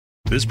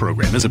This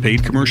program is a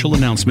paid commercial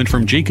announcement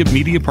from JAKIB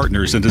Media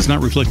Partners and does not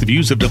reflect the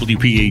views of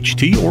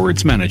WPHT or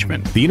its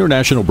management. The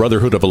International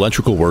Brotherhood of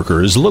Electrical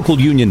Workers,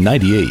 Local Union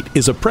 98,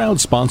 is a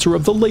proud sponsor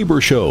of The Labor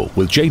Show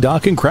with J.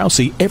 Doc and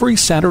Krause every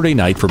Saturday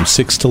night from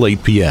 6 to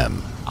 8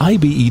 p.m.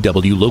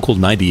 IBEW Local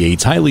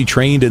 98's highly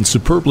trained and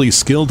superbly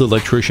skilled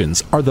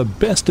electricians are the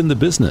best in the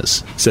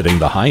business, setting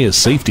the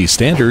highest safety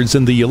standards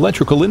in the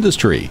electrical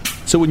industry.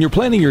 So when you're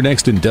planning your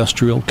next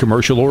industrial,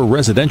 commercial, or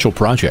residential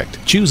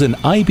project, choose an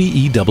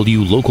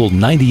IBEW Local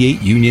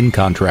 98 union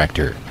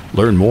contractor.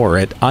 Learn more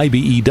at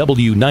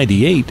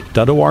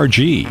ibew98.org.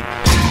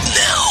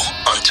 Now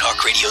on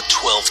Talk Radio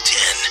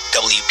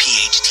 1210,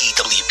 WPHT,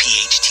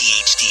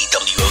 WPHT HD,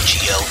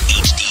 WOGL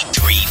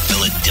HD3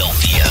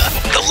 Philadelphia.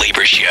 The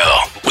Labor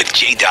Show with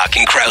J. Doc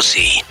and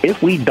Krause.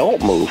 If we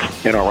don't move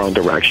in our own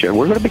direction,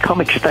 we're going to become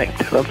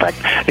extinct. In fact,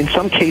 in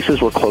some cases,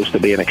 we're close to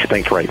being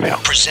extinct right now.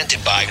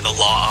 Presented by the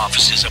law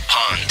offices of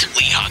Pond,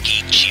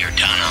 Lehocky,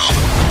 Giordano.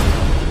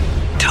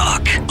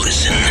 Talk,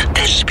 listen,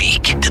 and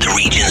speak to the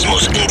region's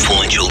most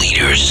influential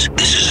leaders.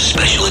 This is a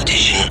special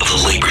edition of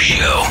The Labor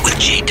Show with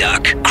J.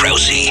 Doc,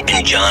 Krause,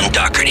 and John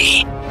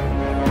Doherty.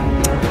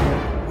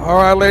 All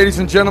right, ladies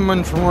and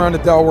gentlemen from around the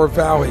Delaware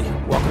Valley,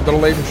 welcome to The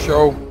Labor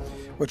Show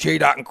with J.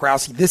 Doc and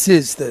Krause. This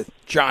is the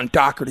John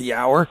Doherty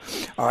Hour.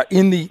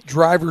 In the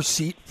driver's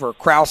seat for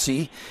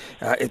Krause,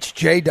 it's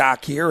J.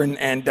 Doc here, and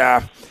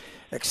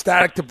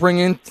ecstatic to bring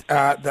in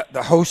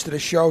the host of the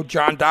show,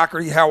 John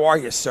Doherty. How are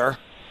you, sir?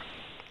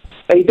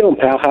 How you doing,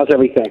 pal? How's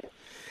everything?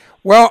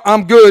 Well,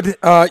 I'm good.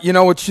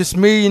 It's just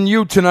me and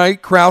you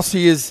tonight. Krause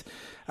is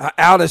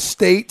out of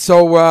state,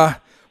 so we're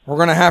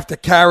going to have to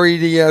carry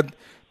the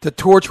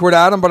torch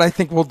without him, but I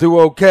think we'll do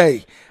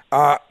okay.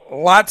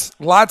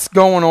 Lots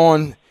going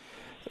on,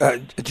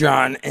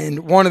 John,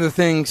 and one of the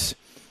things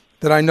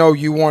that I know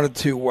you wanted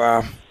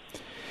to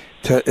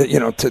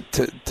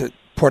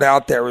put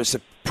out there is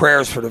the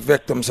prayers for the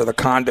victims of the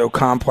condo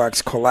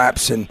complex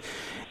collapse in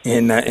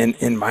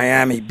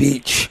Miami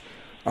Beach.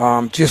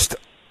 Just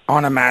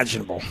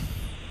unimaginable.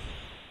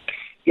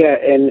 Yeah,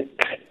 and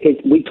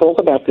we talk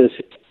about this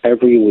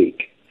every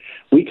week.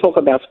 We talk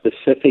about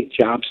specific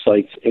job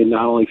sites in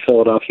not only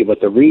Philadelphia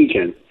but the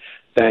region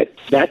that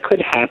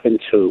could happen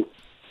to.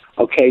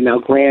 Okay, now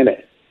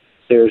granted,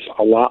 there's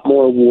a lot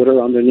more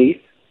water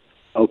underneath,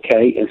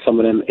 okay, in some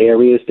of them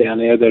areas down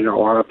there than there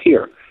are up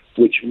here,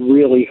 which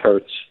really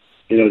hurts,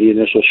 the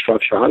initial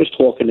structure. I was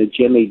talking to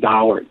Jimmy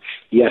Dollard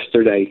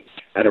yesterday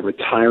at a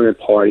retirement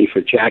party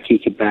for Jackie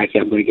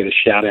Kibaki. I'm going to get a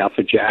shout-out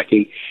for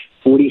Jackie.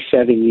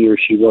 47 years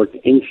she worked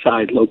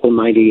inside Local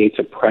 98's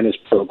apprentice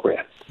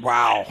program.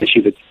 Wow. And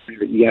she was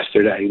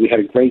yesterday. We had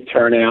a great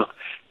turnout.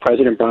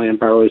 President Brian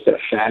Burrows did a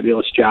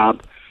fabulous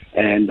job,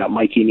 and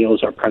Mikey Neal,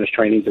 our apprentice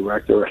training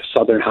director, a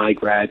Southern High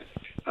grad.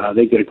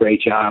 They did a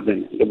great job,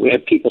 and we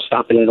had people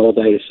stopping in all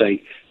day to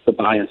say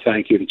goodbye and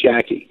thank you to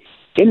Jackie.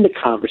 In the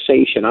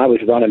conversation, I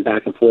was running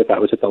back and forth. I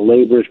was at the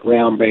labor's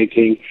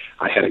groundbreaking.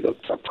 I had a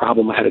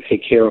problem I had to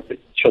take care of at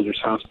Children's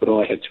Hospital.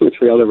 I had 2 or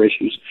 3 other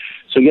issues.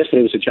 So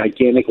yesterday was a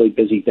gigantically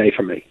busy day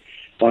for me.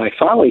 When I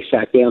finally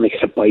sat down to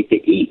get a bite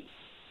to eat,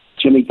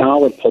 Jimmy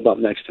Dollard pulled up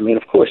next to me,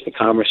 and of course the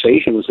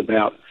conversation was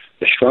about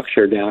the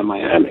structure down in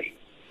Miami.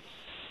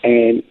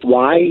 And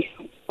why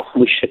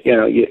we should,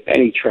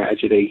 any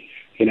tragedy,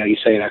 you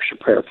say an extra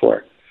prayer for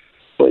it.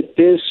 But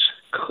this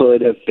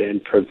could have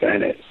been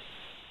prevented.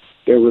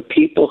 There were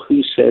people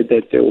who said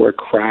that there were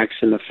cracks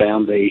in the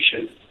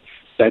foundation,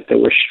 that there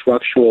were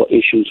structural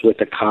issues with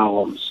the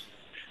columns,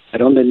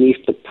 that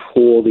underneath the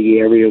pool the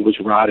area was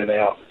rotted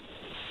out.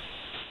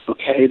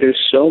 Okay, there's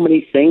so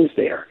many things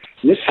there.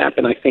 And this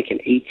happened, I think, in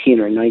 18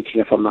 or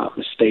 19, if I'm not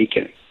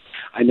mistaken.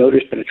 I know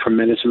there's been a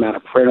tremendous amount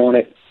of print on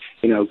it.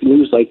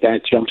 News like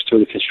that jumps through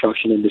the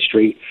construction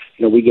industry.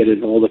 We get it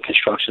in all the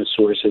construction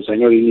sources. I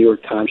know the New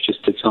York Times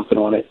just did something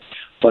on it.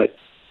 But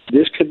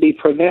this could be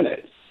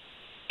prevented.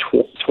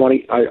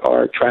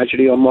 Our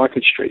tragedy on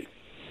Market Street.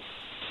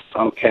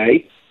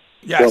 Okay?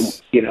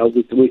 Yes. So,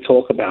 we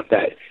talk about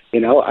that.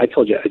 I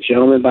told you, a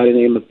gentleman by the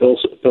name of Bill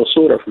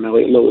Sauter from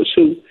Elliott Lewis,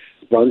 who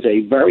runs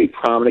a very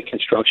prominent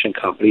construction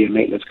company, a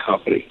maintenance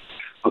company.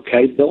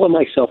 Okay? Bill and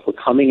myself were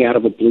coming out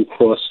of a Blue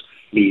Cross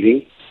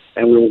meeting,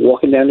 and we were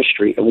walking down the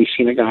street, and we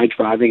seen a guy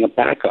driving a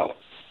backhoe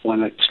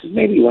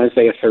maybe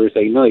Wednesday or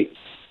Thursday night,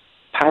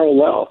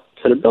 parallel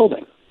to the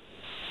building.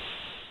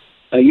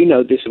 Now,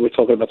 we're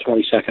talking about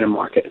 22nd and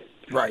Market.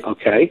 Right.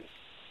 Okay?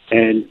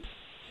 And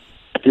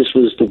this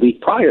was the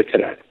week prior to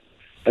that.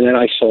 And then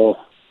I saw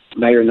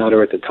Mayor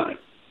Nutter at the time.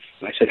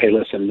 And I said, hey,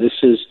 listen,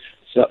 this is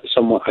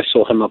someone, I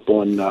saw him up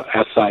on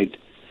outside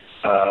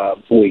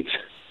Boyd's.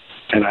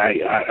 And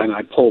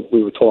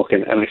we were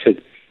talking, and I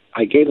said,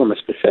 I gave him a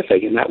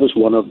specific, and that was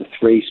one of the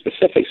 3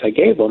 specifics I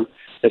gave him,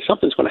 that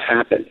something's going to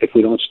happen if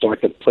we don't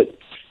start to put,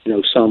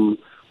 some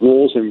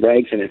rules and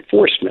regs and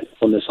enforcement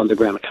on this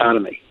underground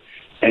economy.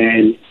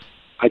 And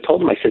I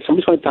told him, I said,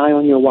 somebody's going to die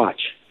on your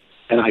watch.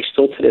 And I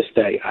still, to this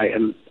day,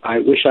 I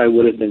wish I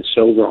would have been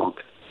so wrong.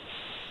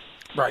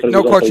 Right,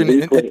 no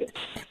question.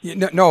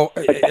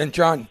 And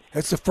John,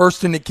 that's the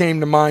first thing that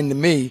came to mind to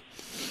me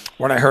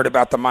when I heard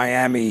about the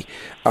Miami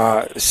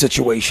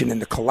situation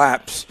and the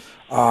collapse.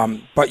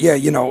 But yeah,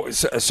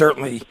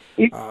 certainly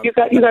you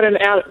got an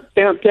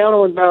down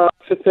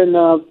fits in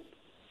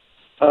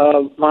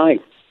mine.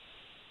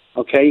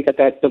 Okay, you got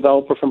that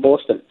developer from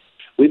Boston.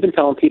 We've been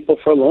telling people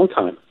for a long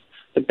time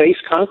the base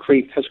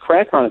concrete has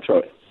crack run through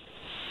it.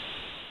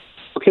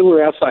 Okay, we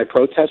were outside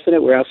protesting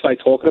it. We were outside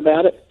talking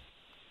about it.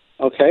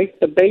 Okay,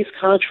 the base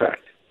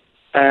contract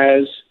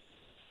has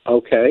a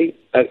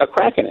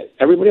crack in it.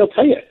 Everybody will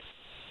tell you.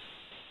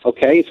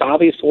 Okay, it's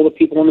obvious to all the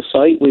people on the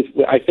site.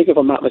 I think, if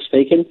I'm not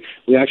mistaken,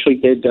 we actually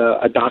did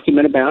a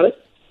document about it.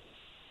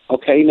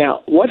 Okay,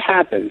 now what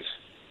happens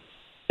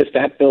if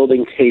that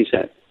building caves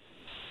in?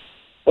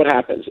 What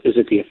happens? Is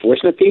it the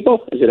enforcement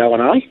people? Is it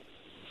L&I?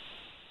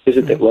 Is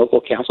it the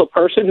local council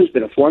person who's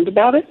been informed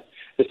about it?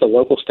 Is it the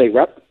local state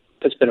rep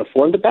that's been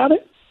informed about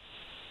it?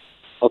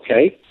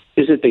 Okay,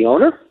 is it the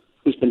owner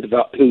or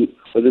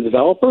the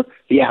developer,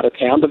 the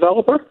out-of-town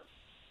developer?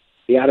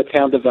 The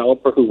out-of-town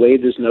developer who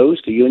waved his nose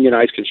to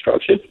unionize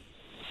construction.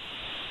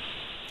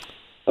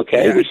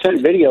 Okay, yeah. We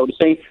sent video to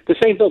the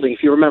same building.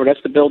 If you remember,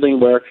 that's the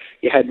building where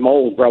you had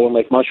mold growing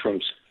like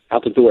mushrooms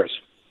out the doors.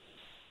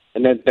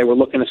 And then they were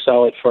looking to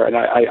sell it for, and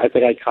I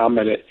think I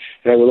commented,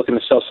 and they were looking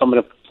to sell some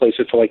of the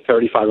places for like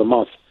 $35 a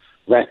month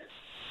rent.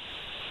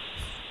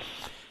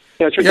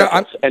 It's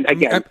ridiculous. Yeah, and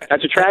again,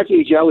 that's a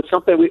tragedy, Joe. It's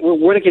something we're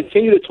going to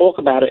continue to talk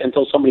about it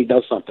until somebody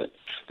does something.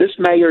 This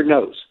mayor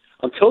knows.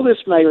 Until this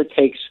mayor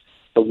takes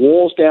the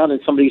walls down in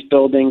some of these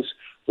buildings,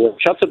 or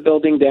shuts a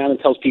building down and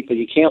tells people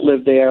you can't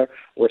live there,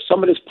 or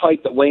some of this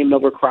pipe that Wayne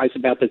Miller cries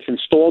about that's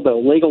installed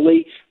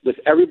illegally with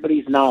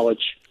everybody's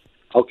knowledge,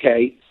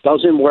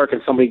 doesn't work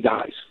and somebody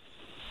dies.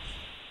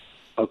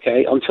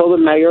 Okay, until the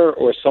mayor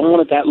or someone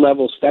at that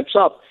level steps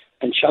up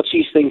and shuts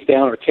these things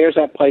down or tears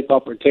that pipe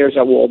up or tears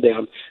that wall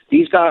down,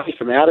 these guys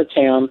from out of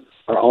town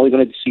are only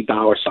going to see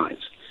dollar signs.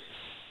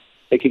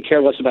 They could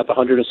care less about the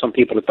 100 and some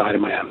people that died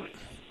in Miami.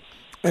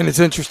 And it's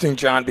interesting,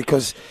 John,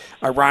 because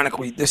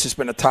ironically, this has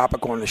been a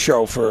topic on the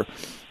show for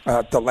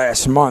the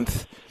last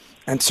month,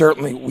 and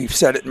certainly we've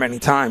said it many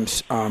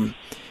times.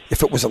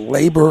 If it was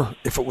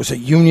a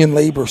union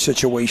labor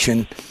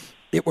situation,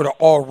 it would have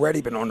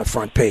already been on the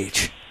front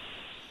page.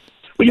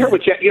 Well,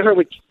 you heard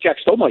what Jack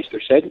Stolmeister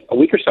said a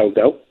week or so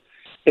ago.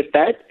 If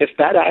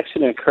that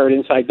accident occurred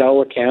inside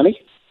Delaware County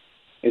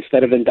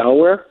instead of in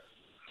Delaware,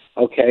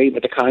 but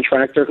the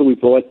contractor who we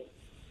brought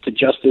to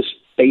justice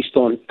based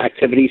on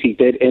activities he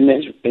did in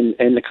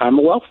the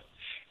Commonwealth,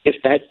 if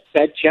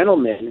that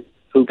gentleman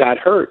who got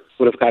hurt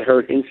would have got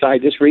hurt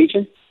inside this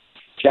region,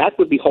 Jack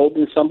would be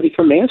holding somebody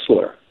for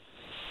manslaughter.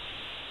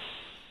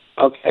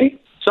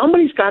 Okay?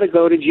 Somebody's got to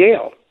go to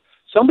jail.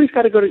 Somebody's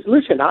got to go to...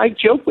 Listen, I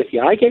joke with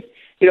you. I get...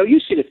 you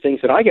see the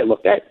things that I get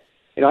looked at.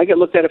 I get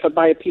looked at if I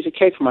buy a piece of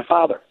cake for my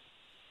father.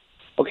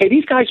 Okay,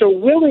 these guys are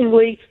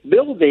willingly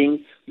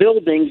building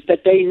buildings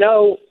that they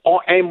know,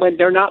 and when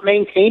they're not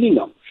maintaining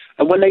them.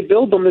 And when they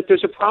build them, if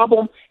there's a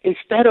problem,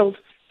 instead of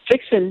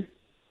fixing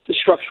the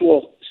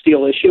structural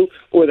steel issue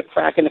or the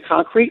crack in the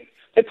concrete,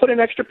 they put an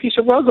extra piece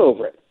of rug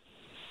over it.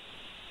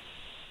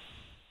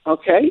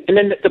 Okay? And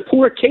then the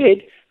poor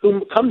kid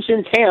who comes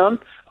in town,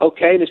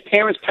 and his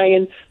parents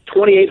paying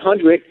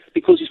 $2,800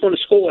 because he's going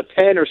to school at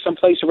Penn or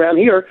someplace around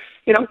here,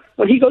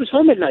 when he goes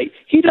home at night,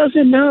 he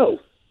doesn't know.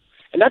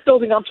 And that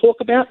building I'm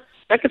talking about,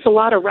 that gets a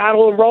lot of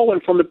rattle and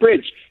rolling from the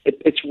bridge.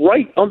 It's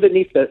right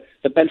underneath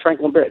the Ben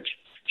Franklin Bridge.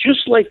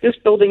 Just like this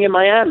building in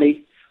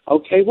Miami,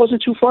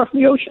 wasn't too far from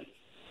the ocean.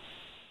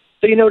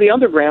 So, the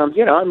underground,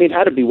 it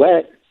had to be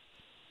wet.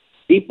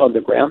 Deep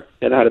underground,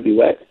 it had to be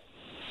wet.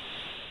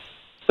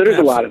 So there's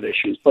a lot of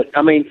issues. But,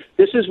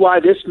 this is why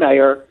this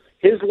mayor,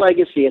 his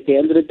legacy at the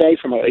end of the day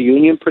from a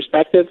union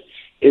perspective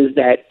is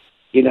that,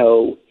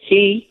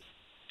 he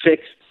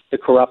fixed the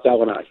corrupt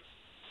L&I.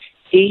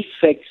 He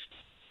fixed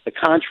the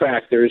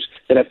contractors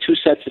that have two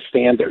sets of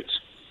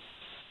standards.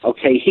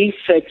 He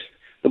fixed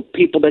the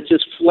people that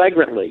just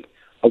flagrantly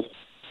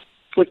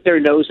flick their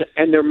nose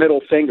and their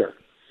middle finger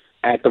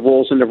at the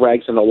rules and the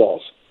regs and the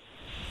laws.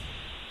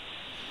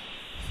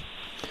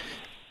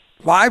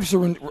 Lives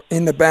are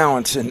in the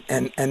balance,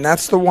 and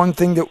that's the one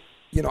thing that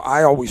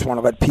I always want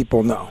to let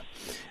people know.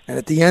 And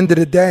at the end of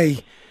the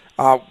day,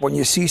 when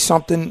you see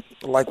something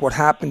like what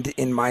happened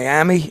in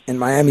Miami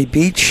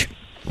Beach,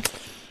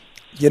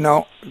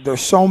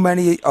 there's so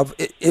many of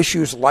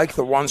issues like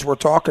the ones we're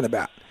talking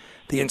about.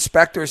 The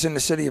inspectors in the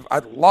city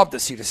I'd love to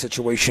see the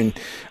situation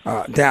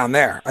down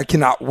there. I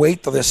cannot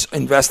wait till this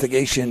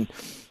investigation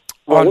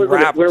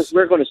unravels.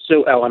 We're going to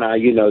sue L&I.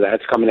 That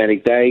it's coming any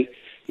day.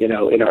 In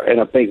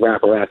a big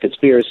wraparound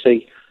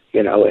conspiracy.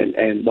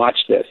 And watch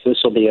this. This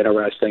will be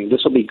interesting.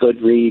 This will be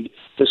good read.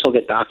 This will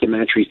get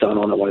documentaries done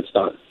on it when it's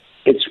done.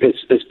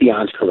 It's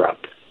beyond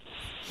corrupt.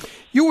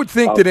 You would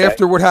think that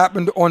after what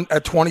happened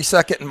at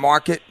 22nd and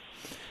Market,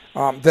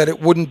 that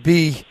it wouldn't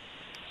be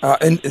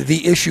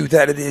the issue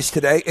that it is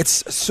today.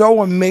 It's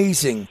so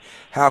amazing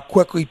how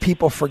quickly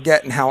people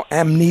forget and how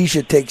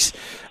amnesia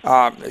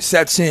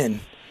sets in.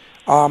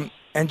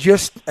 And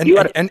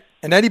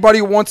And anybody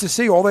who wants to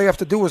see, all they have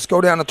to do is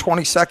go down to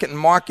 22nd and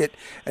Market,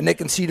 and they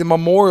can see the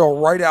memorial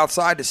right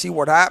outside to see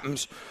what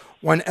happens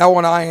when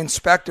L&I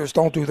inspectors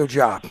don't do their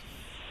job.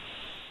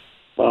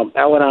 Well,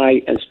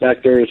 L&I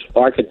inspectors,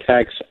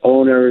 architects,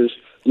 owners,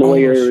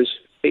 lawyers,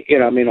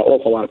 an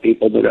awful lot of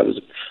people, but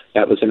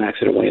that was an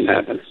accident waiting to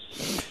happen.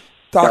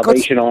 Doc,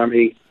 Salvation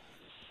Army.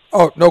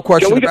 Oh, no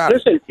question about it.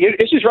 Listen,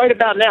 this is right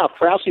about now.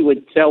 Krause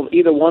would tell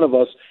either one of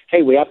us,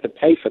 hey, we have to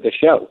pay for the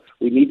show.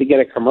 We need to get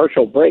a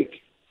commercial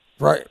break.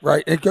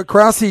 Right. And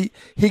Krause, he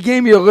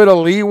gave me a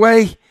little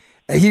leeway.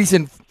 He's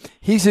in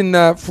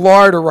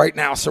Florida right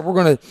now, so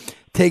we're going to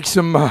take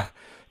some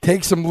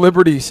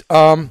liberties.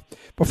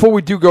 Before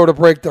we do go to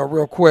break, though,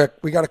 real quick,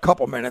 we got a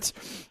couple minutes.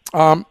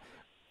 Want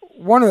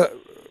to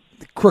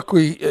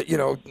quickly,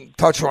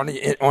 touch on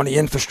the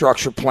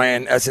infrastructure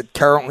plan as it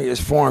currently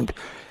is formed.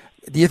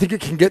 Do you think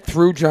it can get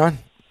through, John?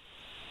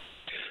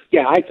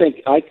 Yeah, I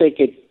think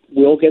it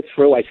will get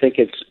through. I think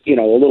it's a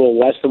little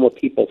less than what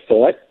people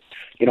thought.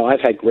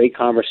 I've had great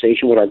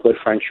conversation with our good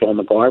friend Sean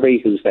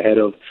McGarvey, who's the head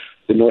of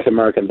the North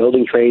American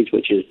Building Trades,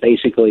 which is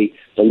basically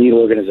the lead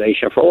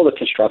organization for all the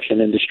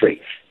construction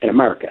industry in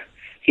America.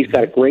 He's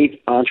got a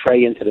great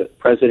entree into the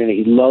president.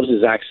 He loves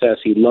his access.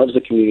 He loves the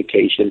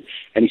communication.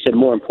 And he said,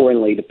 more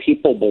importantly, the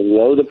people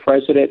below the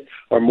president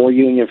are more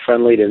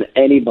union-friendly than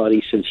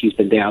anybody since he's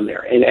been down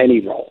there in any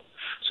role.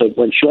 So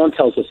when Sean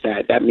tells us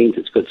that means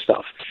it's good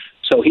stuff.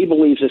 So he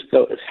believes this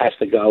has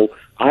to go.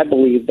 I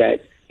believe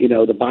that,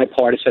 the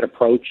bipartisan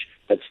approach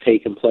that's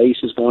taken place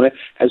is going to,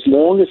 as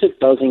long as it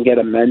doesn't get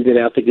amended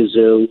out the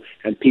gazoo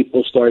and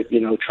people start,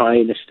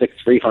 trying to stick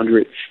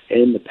 $300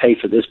 in to pay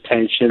for this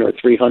pension or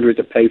 $300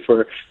 to pay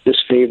for this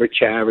favorite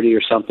charity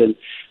or something.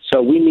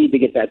 So we need to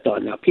get that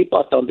done. Now,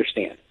 people have to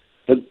understand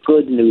the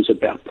good news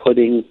about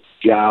putting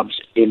jobs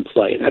in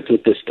play, and that's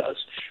what this does.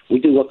 We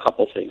do a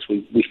couple things.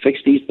 We fix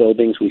these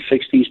buildings, we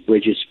fix these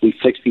bridges, we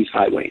fix these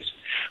highways.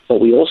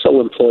 But we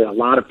also employ a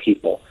lot of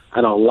people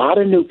and a lot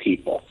of new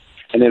people.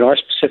 And in our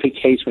specific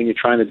case, when you're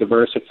trying to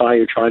diversify,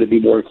 you're trying to be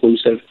more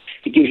inclusive,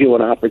 it gives you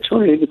an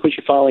opportunity because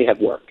you finally have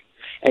work.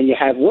 And you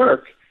have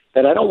work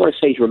that I don't want to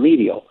say is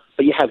remedial,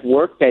 but you have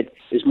work that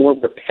is more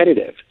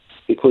repetitive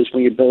because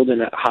when you're building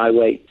a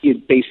highway,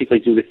 you basically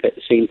do the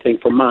same thing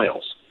for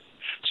miles.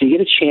 So you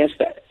get a chance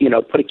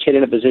to, put a kid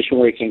in a position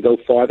where he can go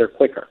farther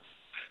quicker.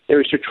 There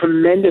is a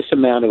tremendous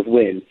amount of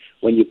win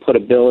when you put a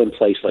bill in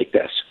place like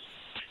this.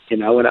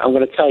 And I'm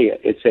going to tell you,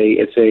 it's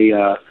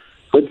a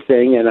good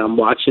thing, and I'm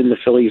watching the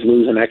Phillies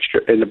lose an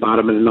extra in the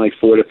bottom of the ninth,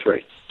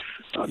 4-3.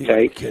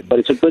 Okay, but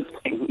it's a good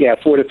thing. Yeah,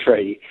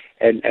 4-3,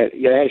 and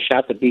they had a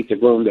shot to beat the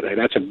Groom today.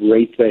 That's a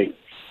great thing.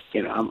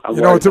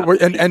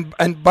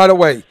 And by the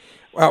way,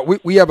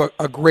 we have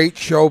a great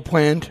show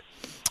planned.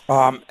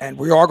 And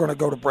we are going to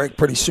go to break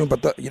pretty soon,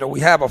 but we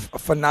have a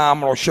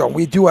phenomenal show.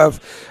 We do have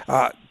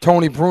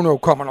Tony Bruno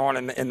coming on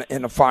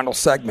in the final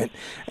segment,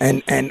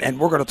 and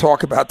we're going to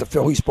talk about the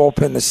Phillies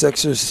bullpen, the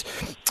Sixers,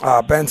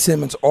 Ben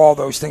Simmons, all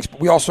those things. But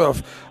we also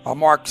have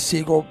Mark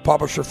Siegel,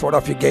 publisher,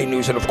 Philadelphia Gay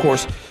News, and of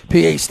course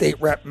PA State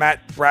Rep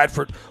Matt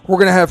Bradford. We're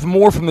going to have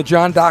more from the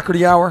John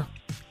Doherty Hour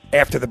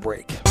after the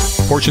break.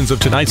 Portions of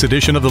tonight's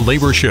edition of The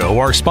Labor Show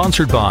are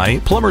sponsored by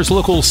Plumbers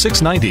Local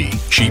 690,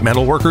 Sheet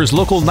Metal Workers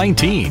Local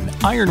 19,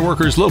 Iron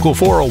Workers Local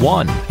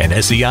 401, and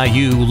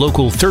SEIU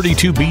Local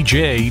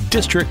 32BJ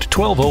District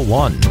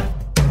 1201.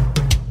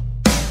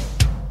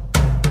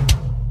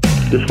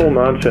 This whole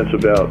nonsense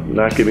about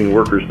not giving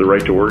workers the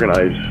right to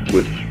organize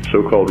with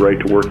so-called right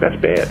to work,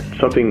 that's bad.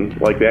 Something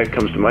like that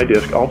comes to my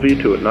desk, I'll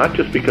veto it, not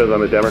just because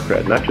I'm a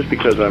Democrat, not just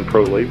because I'm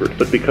pro-labor,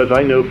 but because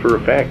I know for a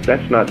fact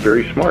that's not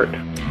very smart.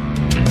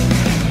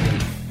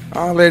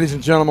 Ladies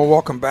and gentlemen,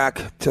 welcome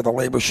back to the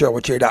Labor Show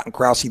with J. and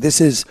Krause.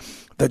 This is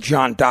the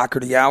John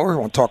Doherty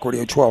Hour on Talk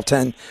Radio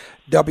 1210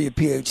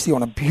 WPHT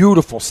on a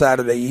beautiful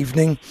Saturday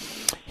evening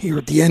here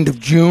at the end of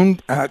June.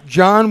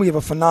 John, we have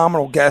a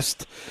phenomenal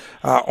guest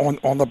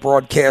on the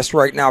broadcast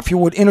right now. If you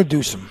would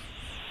introduce him.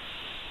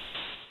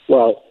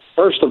 Well,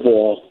 first of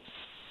all,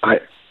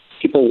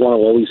 people want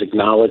to always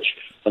acknowledge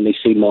when they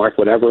see Mark,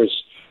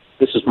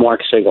 this is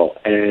Mark Siegel.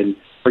 And,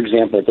 for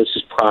example, this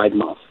is Pride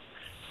Month.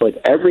 But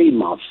every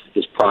month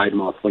is Pride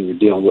Month when you're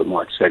dealing with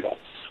Mark Siegel.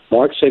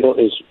 Mark Siegel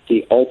is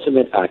the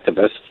ultimate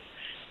activist.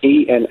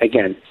 He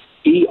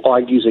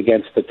argues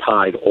against the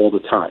tide all the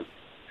time.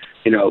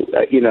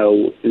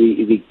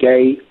 The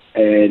gay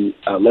and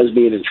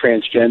lesbian and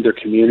transgender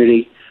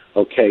community,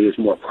 is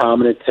more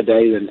prominent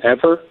today than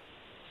ever.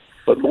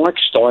 But Mark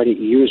started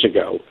years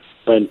ago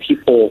when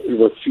people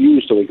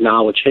refused to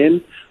acknowledge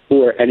him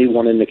or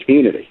anyone in the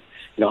community.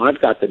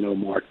 I've got to know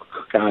Mark.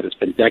 God, it's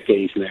been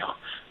decades now.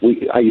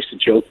 I used to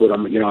joke with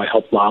him. I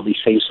helped lobby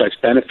same-sex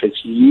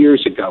benefits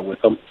years ago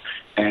with him,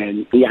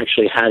 and we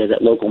actually had it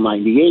at Local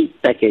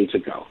 98 decades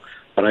ago.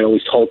 But I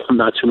always told him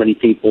not too many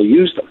people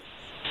used them.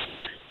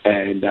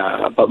 And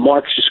but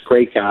Mark's just a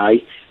great guy.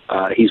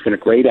 He's been a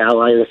great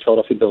ally of the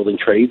Philadelphia Building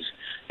Trades,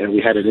 and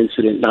we had an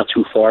incident not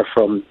too far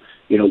from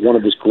one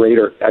of his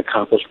greater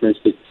accomplishments,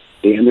 the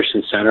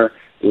Anderson Center.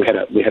 we had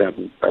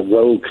a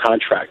rogue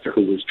contractor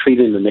who was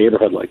treating the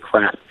neighborhood like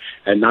crap.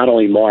 And not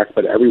only Mark,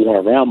 but everyone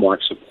around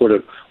Mark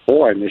supported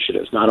all our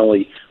initiatives, not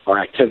only our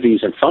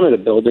activities in front of the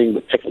building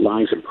with picket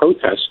lines and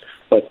protests,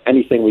 but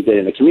anything we did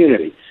in the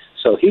community.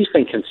 So he's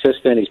been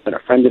consistent. He's been a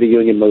friend of the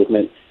union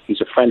movement. He's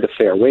a friend of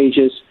fair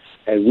wages,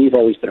 and we've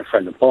always been a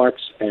friend of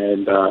Mark's.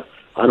 And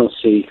I don't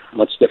see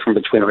much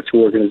different between our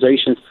two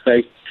organizations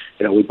today.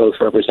 We both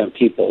represent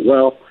people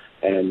well.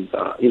 And,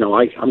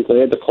 I'm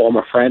glad to call him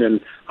a friend, and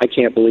I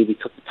can't believe he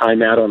took the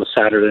time out on a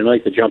Saturday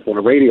night to jump on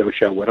a radio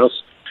show with us,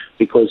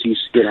 because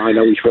I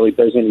know he's really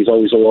busy and he's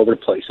always all over the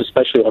place,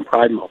 especially on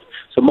Pride Month.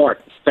 So,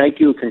 Mark, thank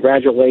you,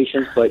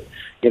 congratulations. But,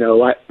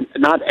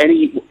 not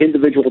any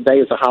individual day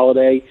is a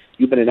holiday.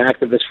 You've been an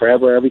activist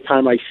forever. Every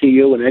time I see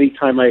you and any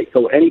time I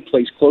go any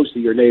place close to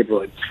your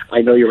neighborhood,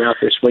 I know you're out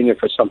there swinging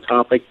for some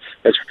topic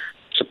that's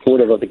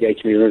supportive of the gay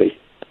community.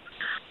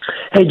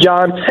 Hey,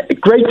 John,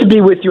 great to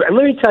be with you. And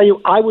let me tell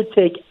you, I would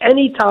take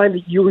any time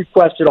that you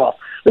requested off.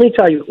 Let me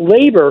tell you,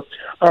 labor,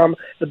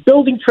 the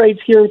building trades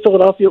here in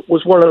Philadelphia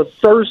was one of the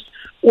first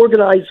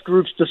organized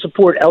groups to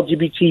support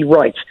LGBT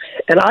rights.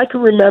 And I can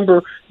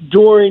remember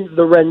during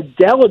the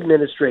Rendell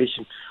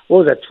administration, what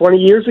was that, 20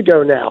 years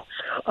ago now,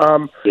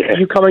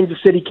 you coming to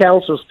city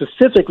council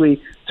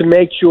specifically to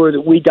make sure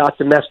that we got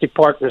domestic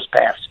partners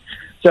passed.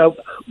 So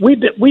we've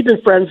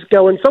been friends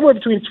going somewhere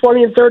between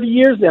 20 and 30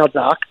 years now,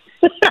 Doc.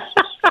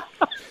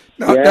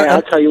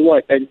 I'll tell you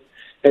what. And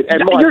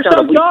Mark, you're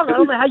so young. I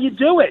don't know how you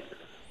do it.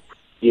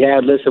 Yeah,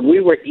 listen,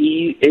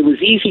 it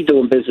was easy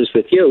doing business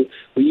with you.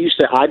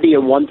 I'd be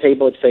in one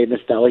table at Famous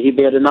Deli, he'd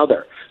be at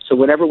another. So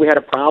whenever we had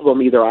a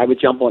problem, either I would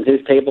jump on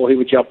his table, he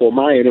would jump on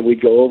mine, and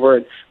we'd go over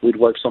and we'd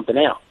work something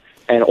out.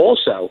 And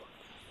also,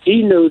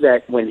 he knew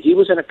that when he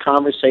was in a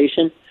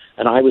conversation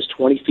and I was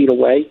 20 feet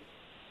away,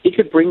 he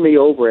could bring me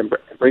over and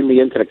bring me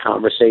into the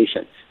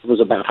conversation. It was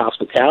about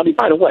hospitality.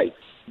 By the way,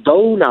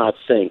 do not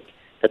think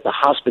that the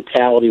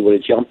hospitality would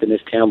have jumped in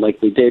this town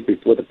like we did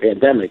before the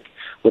pandemic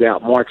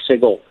without Mark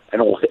Sigel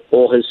and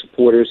all his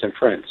supporters and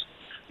friends.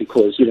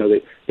 Because,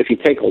 if you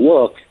take a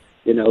look,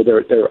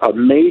 they're a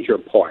major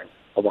part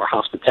of our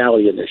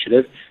hospitality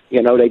initiative.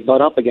 They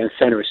butt up against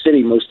Center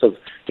City, most of,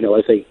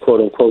 as they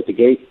quote unquote the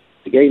gay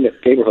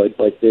neighborhood,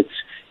 but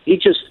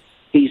he's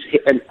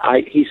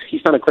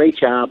done a great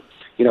job.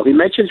 He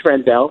mentions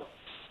Rendell,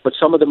 but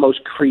some of the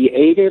most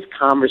creative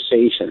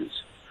conversations,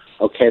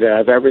 that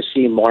I've ever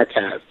seen Mark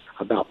have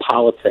about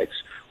politics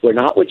were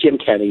not with Jim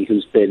Kenney,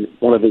 who's been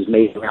one of his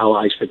major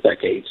allies for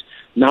decades,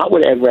 not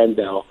with Ed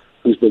Rendell,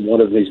 who's been one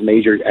of his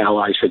major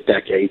allies for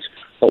decades,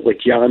 but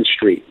with John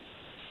Street.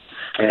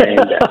 And,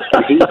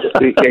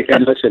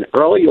 and listen,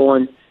 early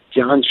on,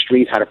 John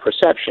Street had a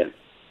perception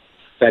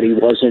that he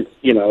wasn't,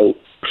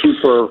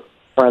 super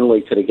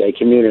friendly to the gay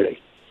community.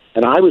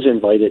 And I was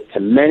invited to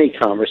many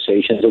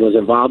conversations and was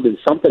involved in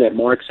something at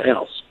Mark's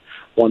house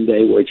one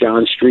day where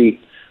John Street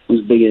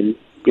was being,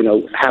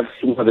 have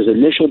one of his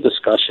initial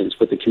discussions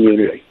with the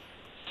community.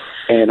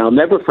 And I'll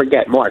never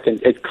forget, Mark,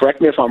 and correct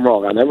me if I'm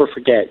wrong, I'll never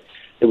forget,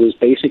 it was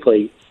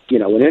basically,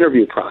 an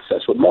interview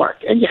process with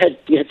Mark. And you had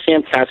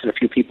Sam Katz and a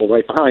few people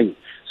right behind you.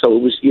 So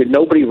it was,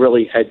 nobody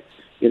really had,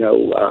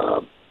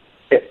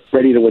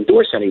 ready to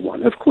endorse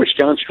anyone. Of course,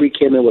 John Street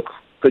came in with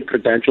good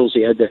credentials.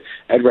 He had the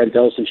Ed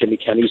Rendells and Jimmy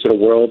Kennys of the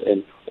world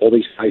and all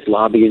these guys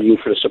lobbying you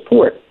for the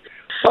support.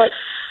 But,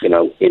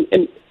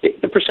 in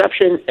the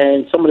perception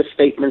and some of the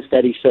statements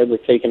that he said were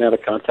taken out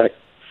of context.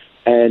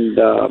 And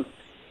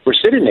we're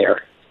sitting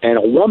there, and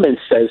a woman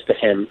says to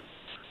him,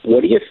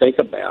 what do you think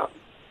about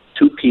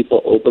two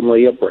people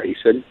openly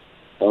embracing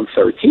on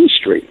 13th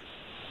Street?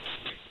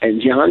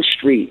 And John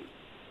Street,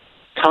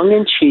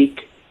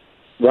 tongue-in-cheek,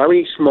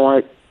 very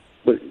smart,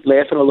 but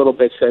laughing a little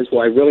bit, says,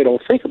 well, I really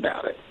don't think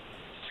about it.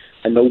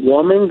 And the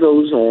woman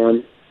goes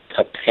on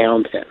to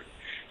pound him.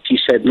 She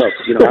said, look,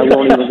 I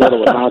won't even go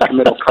to a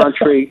non-committal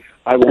country.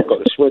 I won't go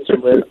to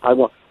Switzerland.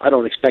 I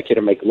don't expect you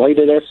to make light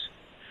of this,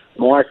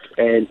 Mark.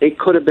 And it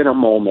could have been a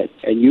moment,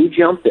 and you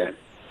jumped in.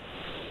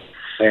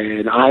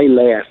 And I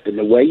laughed, and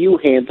the way you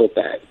handled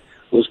that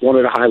was one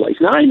of the highlights.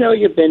 Now, I know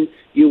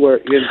you were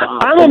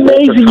involved. I'm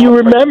amazed that you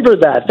remember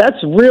that.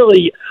 That's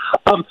really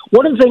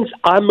one of the things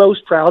I'm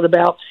most proud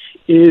about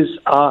is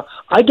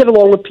I get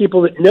along with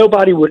people that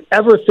nobody would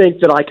ever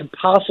think that I could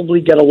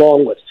possibly get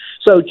along with.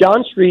 So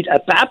John Street,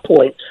 at that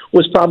point,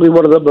 was probably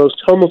one of the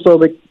most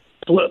homophobic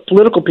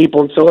political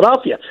people in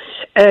Philadelphia.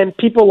 And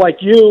people like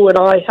you and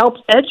I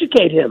helped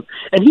educate him.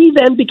 And he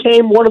then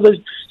became one of the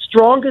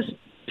strongest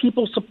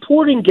people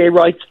supporting gay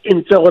rights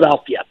in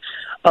Philadelphia.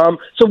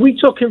 So we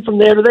took him from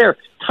there to there.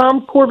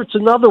 Tom Corbett's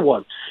another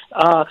one.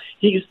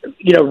 He's,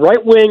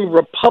 right-wing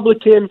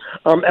Republican.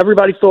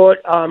 Everybody thought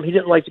he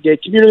didn't like the gay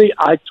community.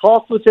 I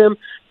talked with him.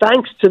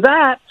 Thanks to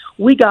that,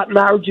 we got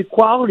marriage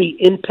equality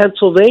in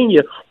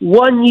Pennsylvania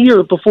 1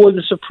 year before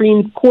the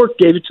Supreme Court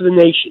gave it to the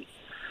nation.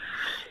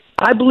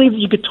 I believe that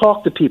you could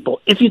talk to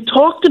people. If you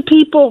talk to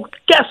people,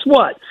 guess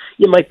what?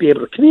 You might be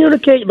able to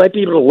communicate. You might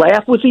be able to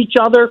laugh with each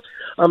other,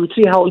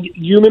 see how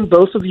human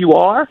both of you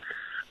are.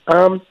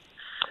 That's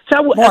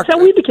how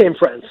we became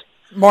friends.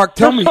 Mark,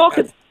 tell me.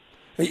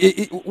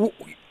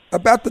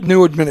 About the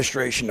new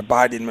administration, the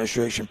Biden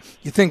administration,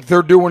 you think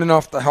they're doing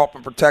enough to help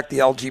and protect the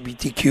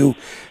LGBTQ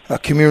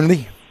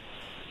community?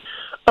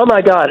 Oh,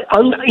 my God.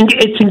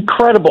 It's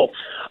incredible.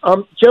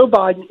 Joe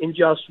Biden, in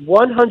just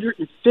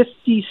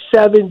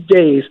 157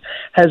 days,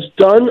 has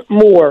done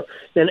more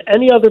than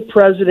any other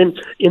president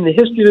in the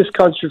history of this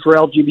country for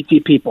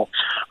LGBT people.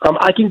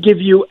 I can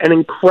give you an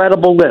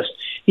incredible list.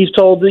 He's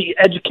told the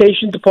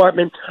education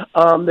department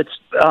that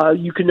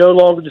you can no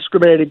longer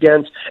discriminate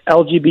against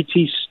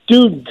LGBT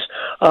students.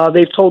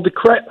 They've told the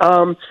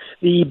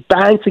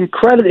banks and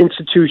credit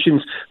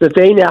institutions that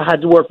they now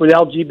had to work with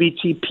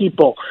LGBT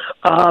people.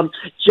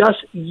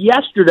 Just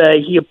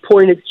yesterday, he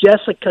appointed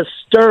Jessica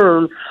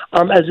Stern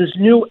as his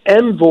new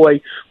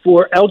envoy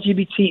for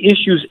LGBT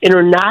issues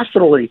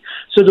internationally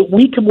so that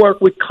we can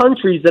work with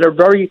countries that are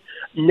very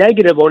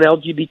negative on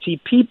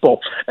LGBT people.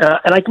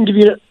 And I can give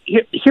you,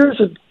 here's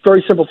a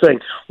very simple thing.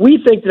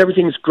 We think that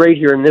everything's great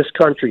here in this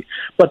country,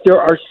 but there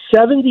are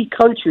 70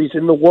 countries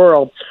in the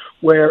world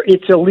where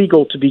it's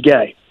illegal to be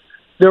gay.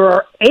 There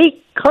are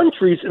 8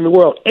 countries in the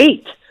world,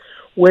 8,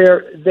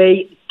 where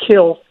they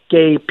kill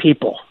gay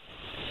people.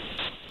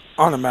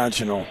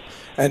 Unimaginable.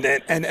 And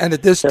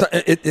at this time,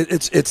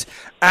 it's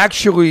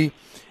actually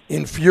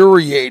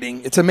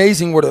infuriating. It's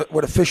amazing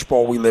what a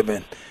fishbowl we live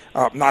in.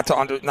 Not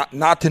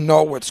to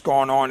know what's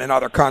going on in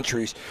other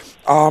countries.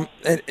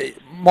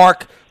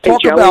 Mark,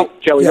 talk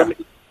about Joey. Yeah.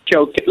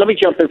 Let me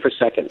jump in for a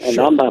second. And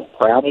Sure. I'm not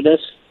proud of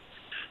this,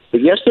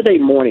 but yesterday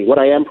morning, what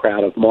I am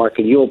proud of, Mark,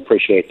 and you'll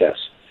appreciate this,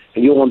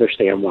 and you'll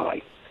understand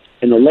why.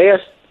 In the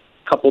last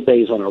couple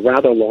days on a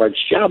rather large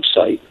job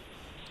site,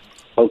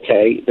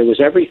 okay, there was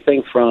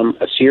everything from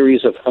a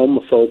series of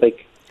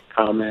homophobic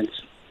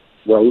comments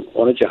wrote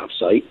on a job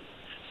site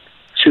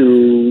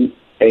to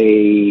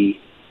a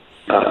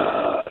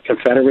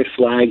Confederate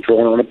flag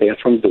drawn on a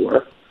bathroom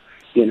door,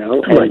 and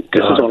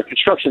this is on a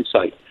construction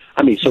site.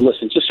 I mean, so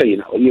listen, just so you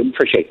know, you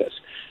appreciate this.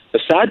 The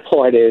sad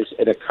part is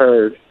it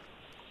occurred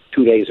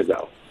 2 days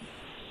ago.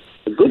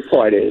 The good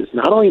part is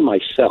not only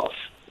myself,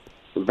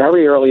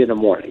 very early in the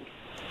morning,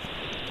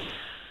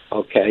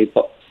 okay,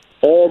 but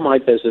all my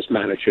business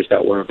managers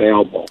that were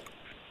available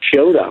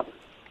showed up,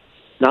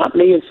 not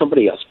me and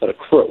somebody else, but a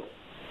crew,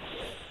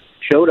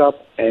 showed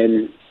up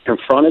and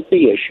confronted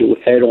the issue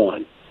head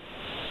on,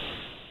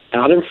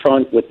 out in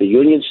front with the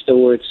union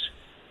stewards,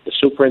 the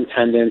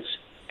superintendents,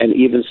 and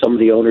even some of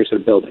the owners of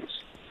the buildings,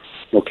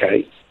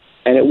 okay?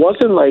 And it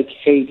wasn't like,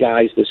 hey,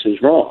 guys, this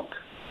is wrong.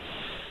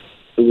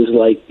 It was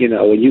like,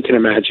 and you can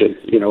imagine,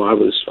 I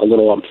was a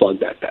little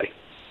unplugged that day,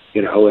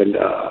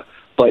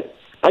 but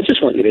I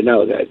just want you to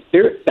know that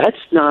that's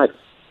not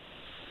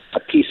a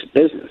piece of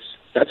business.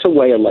 That's a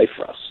way of life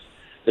for us.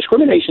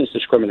 Discrimination is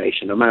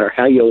discrimination, no matter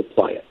how you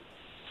apply it.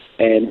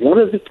 And one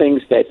of the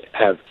things that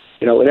have,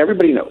 and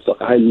everybody knows,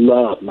 look, I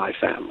love my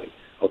family,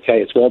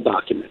 okay? It's well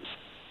documented,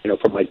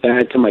 from my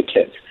dad to my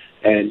kids.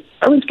 And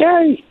everyone's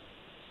gay,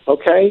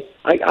 okay?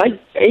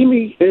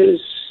 Amy is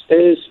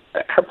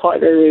her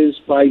partner is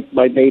my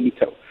baby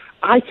too.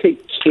 I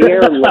could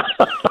care less.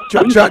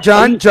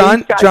 John,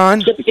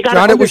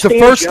 it was the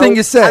first thing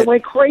you said. I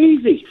went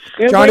crazy.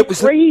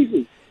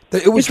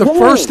 It was the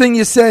first thing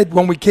you said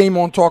when we came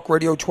on Talk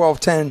Radio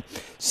 1210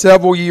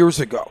 several years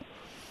ago.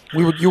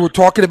 You were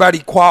talking about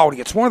equality.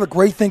 It's one of the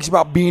great things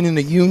about being in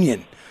the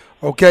union,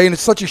 okay? And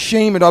it's such a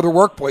shame in other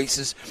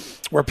workplaces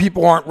where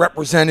people aren't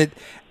represented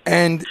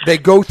and they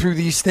go through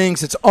these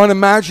things. It's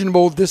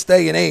unimaginable this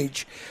day and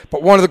age.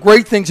 But one of the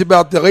great things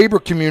about the labor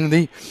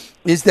community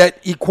is that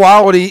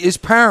equality is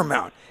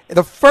paramount.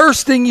 The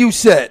first thing you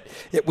said,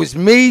 it was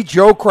me,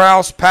 Joe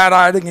Kraus, Pat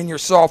Eiding, and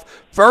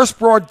yourself, first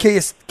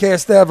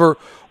broadcast ever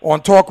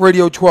on Talk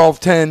Radio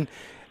 1210,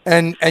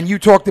 and you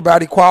talked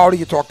about equality,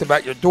 you talked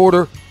about your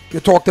daughter, you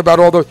talked about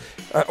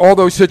all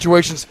those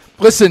situations.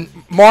 Listen,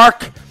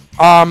 Mark,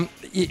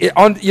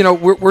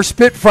 we're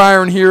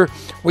spitfiring here.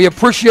 We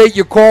appreciate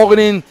you calling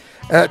in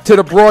to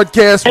the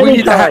broadcast.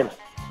 Anytime.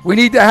 We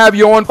need to have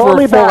you on for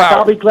a full hour.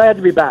 I'll be glad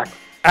to be back.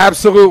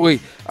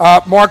 Absolutely.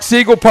 Mark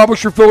Siegel,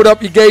 publisher,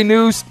 Philadelphia Gay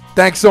News.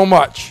 Thanks so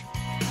much.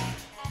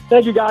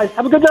 Thank you, guys.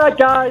 Have a good night,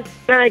 guys.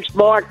 Thanks,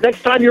 Mark.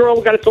 Next time you're on,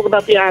 we've got to talk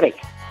about the attic.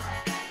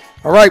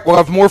 All right, we'll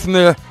have more from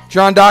the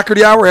John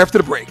Doherty Hour after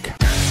the break.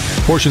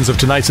 Portions of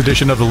tonight's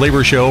edition of The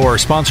Labor Show are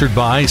sponsored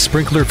by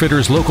Sprinkler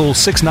Fitters Local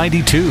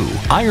 692,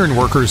 Iron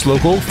Workers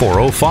Local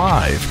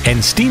 405,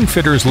 and Steam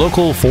Fitters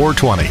Local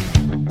 420.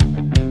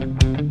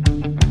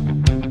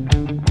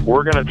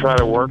 We're going to try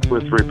to work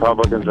with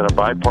Republicans in a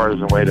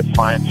bipartisan way to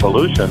find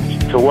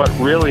solutions to what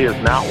really is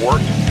not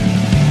working.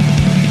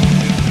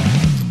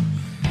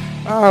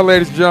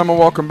 Ladies and gentlemen,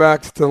 welcome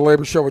back to the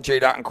Labor Show with J.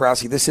 Dot and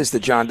Krause. This is the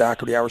John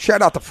Doherty Hour.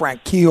 Shout out to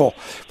Frank Keel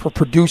for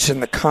producing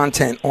the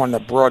content on the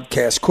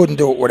broadcast. Couldn't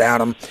do it without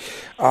him.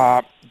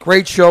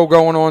 Great show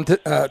going on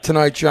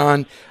tonight,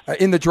 John.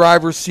 In the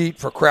driver's seat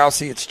for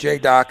Krause, it's J.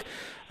 Doc.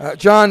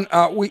 John,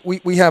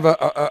 we have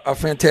a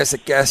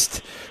fantastic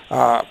guest,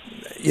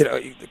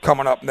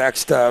 coming up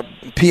next.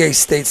 PA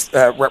State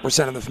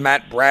Representative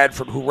Matt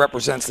Bradford, who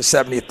represents the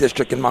 70th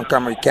District in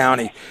Montgomery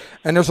County.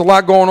 And there's a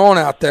lot going on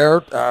out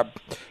there.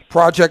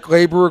 Project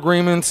labor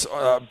agreements,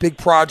 big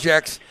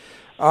projects.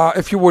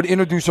 If you would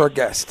introduce our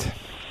guest.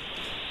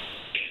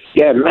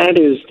 Yeah, Matt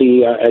is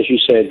as you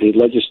said,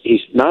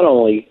 he's not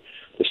only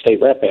the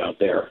state rep out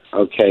there,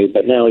 okay,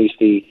 but now he's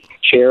the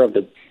chair of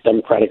the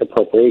Democratic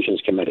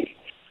Appropriations Committee.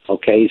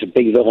 Okay, he's a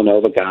big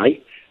Villanova guy.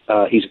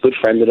 He's a good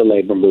friend of the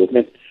labor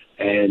movement.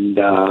 And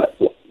I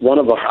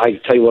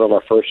tell you one of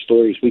our first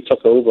stories, we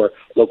took over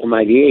Local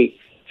 98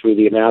 through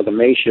the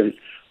amalgamation.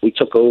 We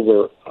took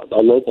over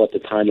a local at the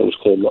time that was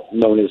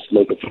known as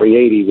Local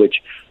 380, which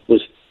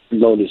was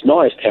known as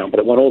Norristown, but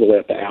it went all the way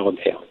up to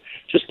Allentown.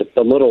 Just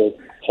a little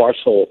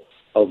parcel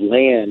of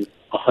land,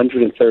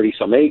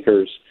 130-some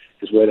acres,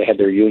 is where they had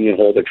their union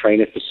hall, their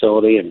training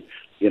facility, and,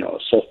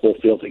 softball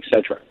fields,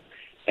 etc.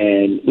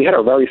 And we had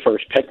our very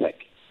first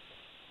picnic.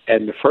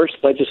 And the first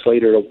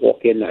legislator to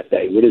walk in that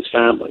day with his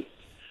family,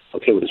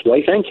 with his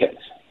wife and kids,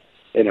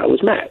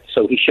 was Matt.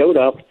 So he showed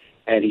up,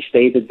 and he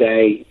stayed the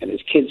day, and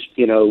his kids,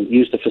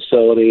 used the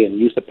facility and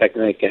used the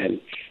picnic,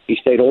 and he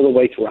stayed all the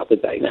way throughout the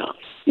day. Now,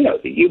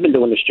 you've been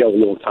doing this, Joe, a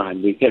long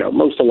time.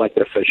 Most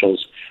elected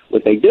officials,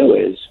 what they do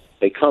is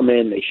they come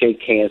in, they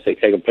shake hands, they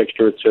take a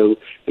picture or two,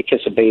 they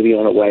kiss a baby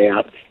on the way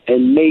out,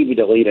 and maybe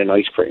they'll eat an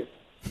ice cream.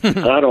 I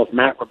don't know if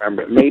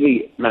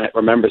Matt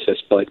remembers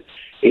this, but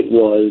it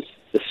was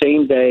the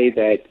same day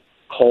that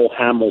Cole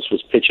Hamels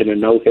was pitching a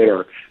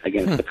no-hitter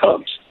against the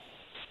Cubs.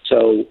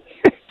 So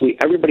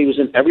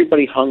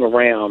everybody hung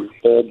around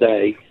all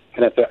day,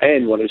 and at the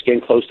end, when it was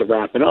getting close to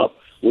wrapping up,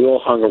 we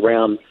all hung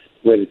around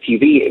where the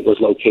TV was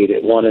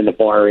located, one in the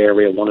bar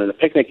area, one in the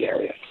picnic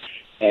area.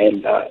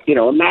 And,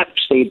 Matt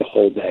stayed the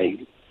whole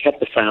day,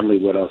 kept the family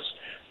with us,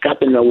 got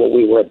to know what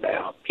we were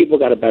about. People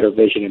got a better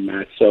vision in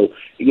Matt. So,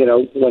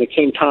 when it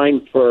came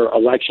time for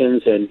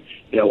elections and,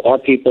 our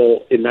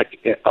people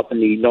up in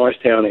the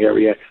Norristown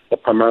area,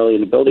 but primarily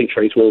in the building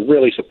trades, were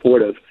really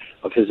supportive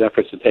of his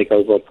efforts to take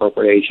over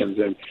appropriations.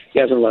 And he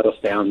hasn't let us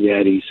down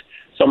yet. He's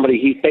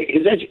somebody,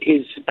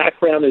 his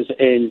background is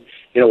in,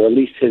 or at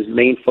least his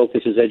main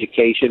focus is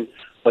education,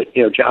 but,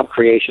 job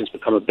creation's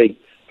become a big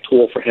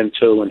tool for him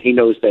too, and he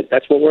knows that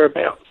that's what we're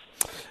about.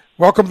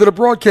 Welcome to the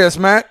broadcast,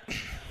 Matt.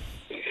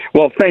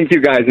 Well, thank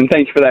you guys, and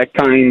thanks for that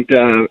kind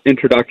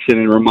introduction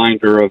and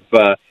reminder of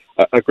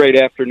a great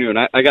afternoon.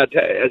 I got,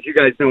 as you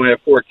guys know, I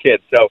have 4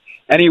 kids, so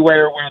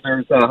anywhere where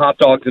there's hot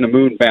dogs and a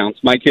moon bounce,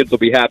 my kids will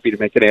be happy to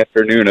make an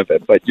afternoon of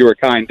it. But you were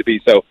kind to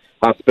be so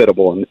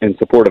hospitable and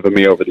supportive of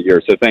me over the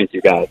years, so thank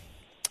you guys.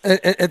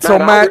 And so,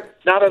 Matt,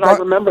 now that I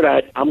remember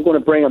that, I'm going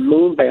to bring a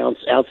moon bounce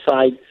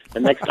outside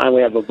the next time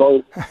we have a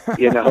vote.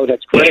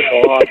 That's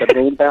critical. The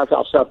moon bounce,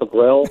 I'll set up a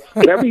grill,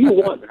 whatever you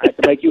want. I have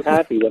to make you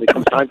happy when it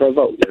comes time for a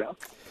vote.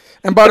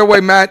 And by the way,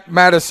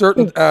 Matt, a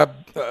certain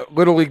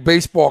Little League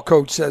baseball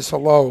coach says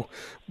hello,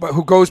 but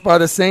who goes by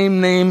the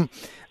same name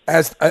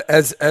as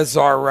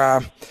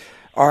our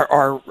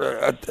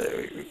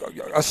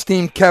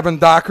esteemed Kevin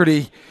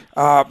Doherty,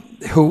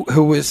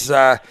 who is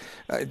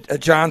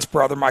John's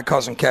brother. My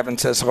cousin Kevin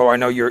says hello. I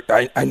know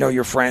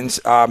you're friends.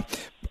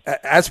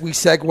 As we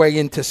segue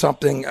into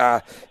something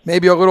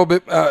maybe a little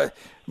bit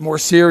more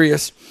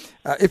serious,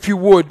 if you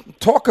would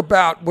talk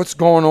about what's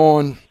going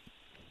on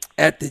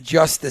at the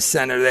Justice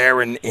Center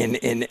there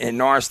in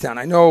Norristown.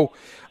 I know,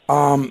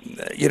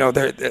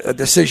 a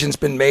decision's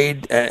been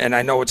made, and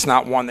I know it's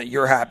not one that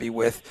you're happy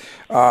with,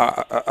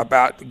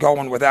 about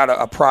going without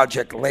a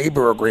project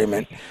labor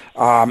agreement,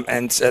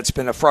 and it's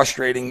been a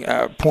frustrating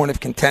point of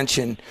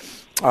contention,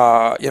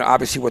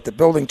 obviously with the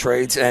building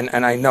trades,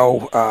 and I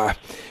know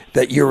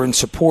that you're in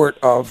support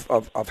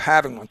of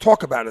having one.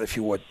 Talk about it, if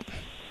you would.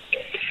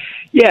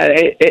 Yeah,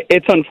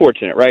 it's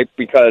unfortunate, right?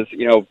 Because,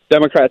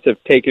 Democrats have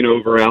taken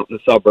over out in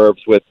the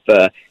suburbs with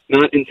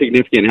not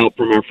insignificant help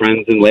from our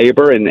friends in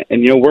labor. And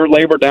we're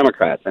labor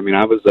Democrats. I mean,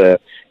 I was a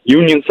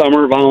union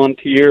summer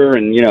volunteer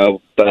and,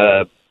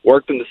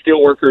 worked in the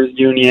Steelworkers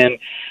Union.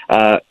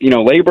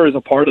 Labor is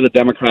a part of the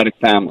Democratic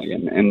family.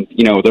 And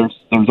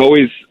there's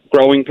always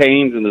growing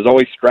pains and there's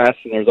always stress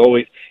and there's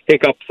always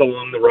hiccups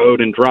along the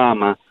road and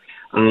drama.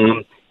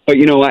 But,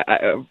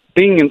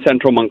 being in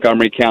central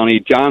Montgomery County,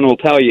 John will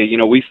tell you,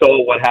 we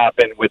saw what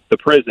happened with the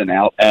prison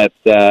out at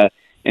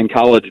in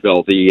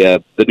Collegeville,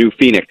 the new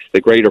Phoenix,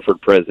 the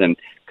Greaterford prison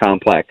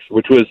complex,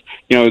 which was,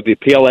 the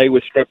PLA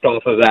was stripped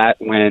off of that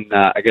when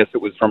I guess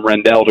it was from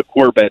Rendell to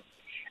Corbett,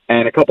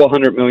 and a couple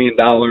 $100 million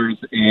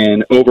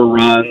in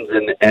overruns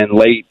and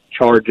late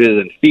charges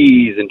and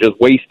fees and just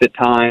wasted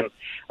time.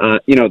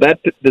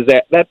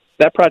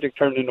 That project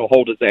turned into a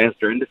whole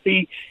disaster. And to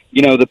see,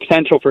 the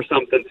potential for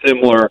something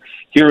similar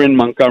here in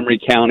Montgomery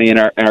County in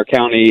our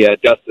county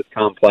justice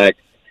complex.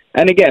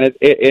 And again,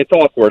 it's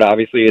awkward.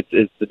 Obviously,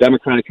 it's the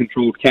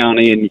Democratic-controlled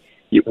county, and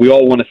we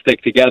all want to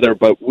stick together.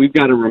 But we've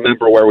got to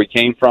remember where we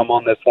came from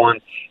on this one.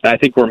 And I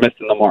think we're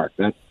missing the mark.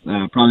 That's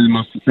probably the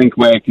most succinct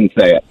way I can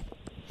say it.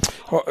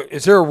 Well,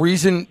 is there a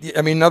reason?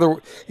 I mean,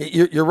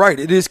 you're right.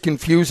 It is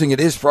confusing.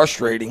 It is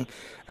frustrating.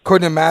 I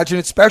couldn't imagine,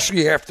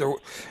 especially after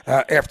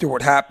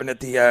what happened at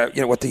the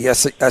with the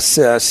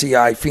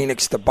SCI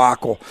Phoenix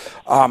debacle.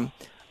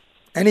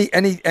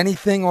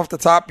 Anything off the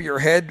top of your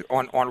head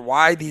on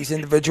why these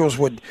individuals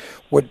would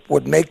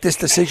make this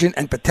decision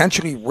and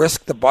potentially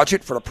risk the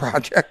budget for the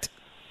project?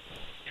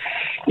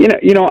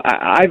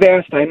 I've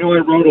asked. I know I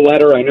wrote a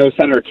letter. I know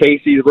Senator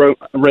Casey's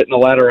written a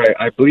letter.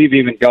 I believe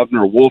even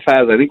Governor Wolf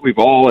has. I think we've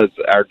all, as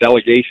our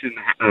delegation,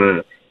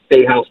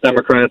 State House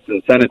Democrats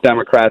and Senate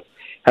Democrats,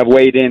 have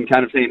weighed in,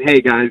 kind of saying,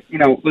 "Hey guys,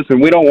 listen,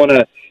 we don't want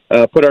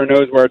to put our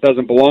nose where it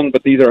doesn't belong,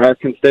 but these are our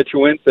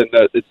constituents, and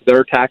it's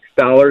their tax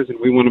dollars, and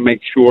we want to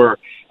make sure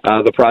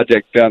the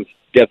project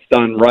gets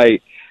done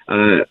right."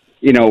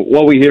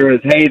 What we hear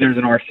is, "Hey, there's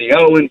an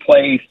RCO in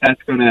place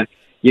that's going to."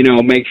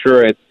 Make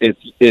sure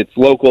it's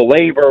local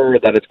labor,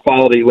 that it's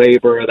quality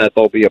labor, that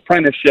there'll be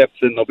apprenticeships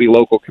and there'll be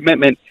local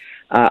commitment.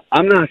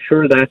 I'm not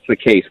sure that's the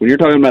case. When you're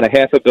talking about a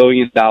 $500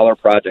 million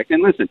project,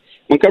 and listen,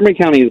 Montgomery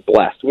County is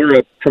blessed. We're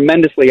a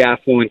tremendously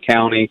affluent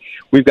county.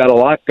 We've got a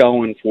lot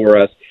going for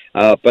us.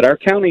 But our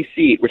county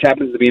seat, which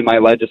happens to be in my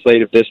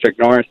legislative district,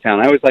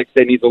 Norristown, I always like to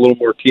say needs a little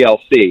more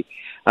TLC.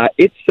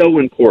 It's so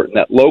important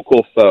that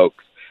local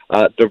folks,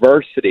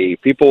 diversity,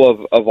 people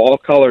of all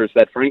colors,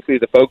 that frankly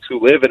the folks who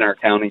live in our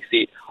county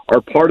seat are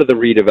part of the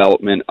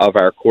redevelopment of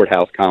our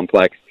courthouse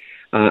complex.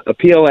 A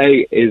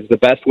PLA is the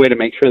best way to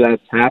make sure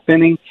that's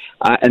happening,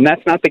 and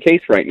that's not the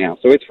case right now.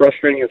 So it's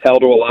frustrating as hell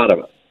to a lot of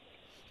us.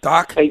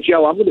 Doc? Hey,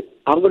 Joe, I'm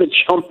gonna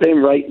jump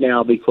in right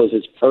now because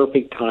it's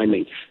perfect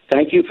timing.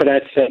 Thank you for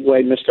that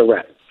segue, Mr.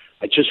 Rep.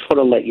 I just want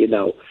to let you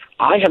know,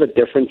 I have a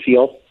different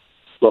feel.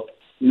 Look,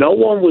 no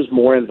one was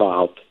more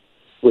involved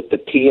with the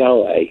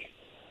PLA,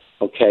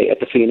 at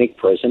the Phoenix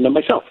prison than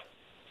myself.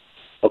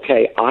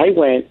 I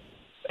went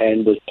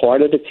and was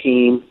part of the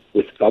team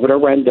with Governor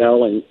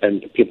Rendell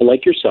and people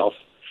like yourself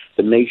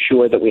to make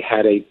sure that we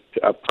had a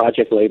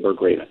project labor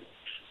agreement.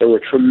 There were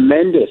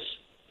tremendous,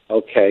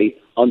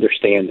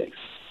 understandings.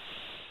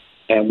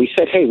 And we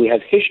said, hey, we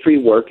have history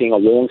working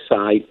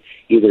alongside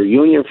either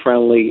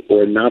union-friendly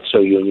or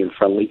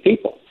not-so-union-friendly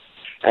people.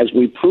 As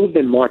we proved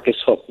in Marcus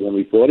Hook when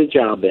we brought a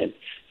job in,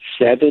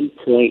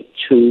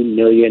 7.2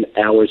 million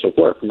hours of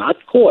work, not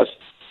cost,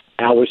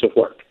 hours of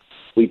work.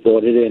 We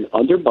brought it in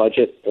under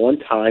budget, on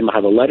time. I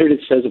have a letter that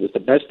says it was the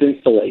best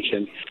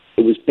installation.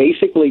 It was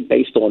basically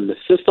based on the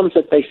systems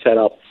that they set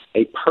up,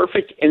 a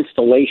perfect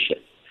installation,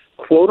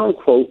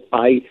 quote-unquote,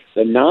 by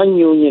the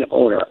non-union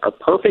owner, a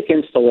perfect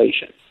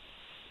installation.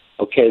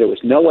 There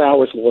was no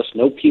hours lost,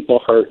 no people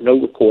hurt, no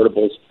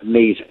recordables.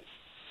 Amazing.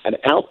 An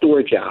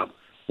outdoor job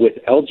with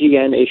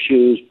LGN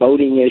issues,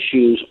 boating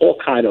issues, all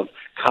kind of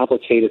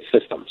complicated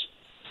systems.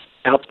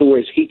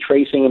 Outdoors, heat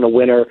tracing in the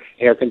winter,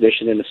 air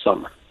conditioning in the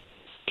summer.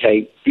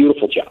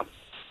 Beautiful job.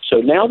 So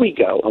now we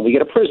go and we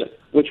get a prison,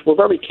 which we're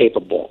very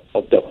capable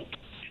of doing.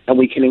 And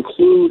we can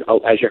include,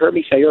 as you heard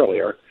me say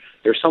earlier,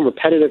 there's some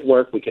repetitive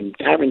work. We can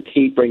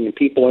guarantee bringing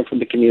people in from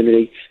the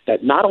community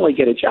that not only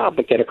get a job,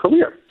 but get a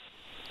career.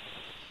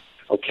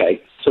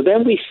 So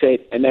then we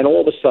sit, and then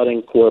all of a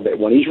sudden Corbett,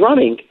 when he's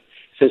running,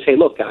 says, hey,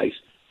 look, guys,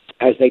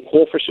 as they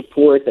call for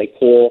support, they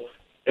call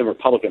in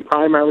Republican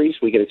primaries,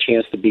 we get a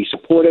chance to be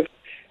supportive,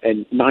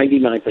 and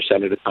 99%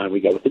 of the time we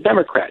go with the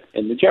Democrat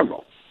in the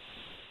general.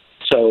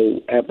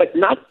 So, but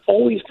not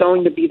always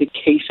going to be the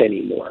case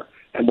anymore,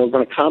 and we're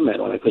going to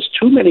comment on it, because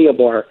too many of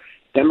our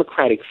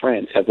Democratic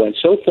friends have went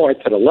so far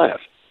to the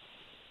left,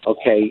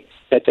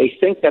 that they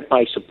think that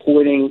by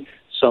supporting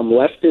some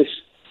leftist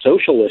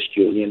socialist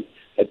union,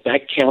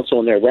 that counts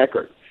on their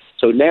record.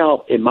 So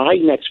now, in my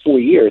next 4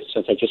 years,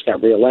 since I just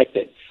got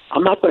reelected,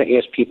 I'm not going to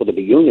ask people to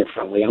be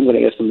union-friendly. I'm going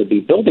to ask them to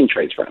be building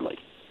trades-friendly.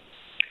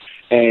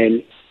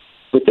 And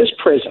with this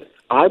prison,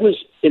 I was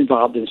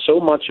involved in so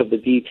much of the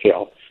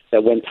detail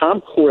that when Tom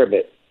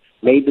Corbett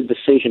made the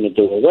decision to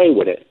do away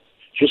with it,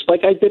 just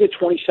like I did at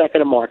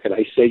 22nd and Market,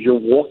 I said, you're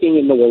walking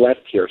into the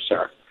left here,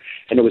 sir.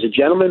 And there was a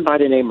gentleman by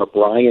the name of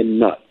Brian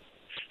Nutt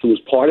who was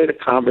part of the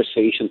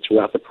conversation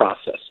throughout the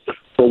process.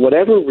 For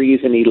whatever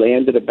reason, he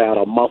landed about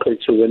a month or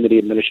two into the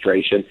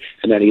administration,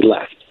 and then he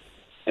left.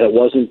 And it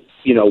wasn't,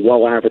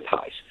 well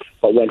advertised.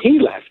 But when he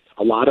left,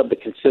 a lot of the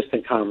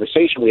consistent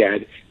conversation we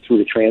had through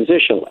the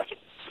transition left.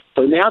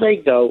 So now they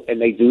go and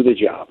they do the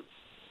job,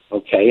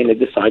 and they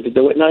decide to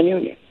do it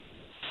non-union.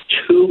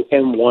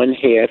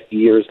 2.5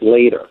 years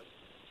later.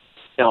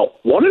 Now,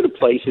 one of the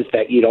places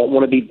that you don't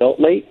want to be built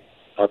late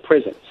are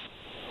prisons.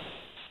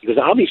 Because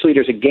obviously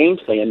there's a game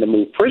plan to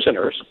move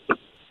prisoners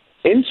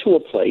into a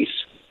place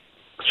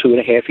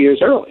 2.5 years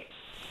early.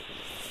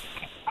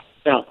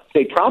 Now,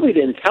 they probably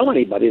didn't tell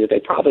anybody that they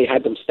probably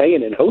had them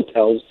staying in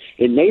hotels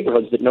in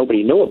neighborhoods that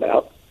nobody knew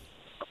about.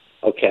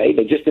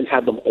 They just didn't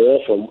have them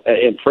all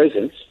in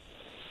prisons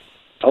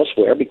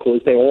elsewhere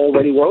because they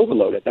already were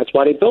overloaded. That's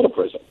why they built a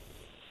prison.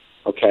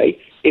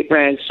 It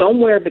ran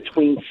somewhere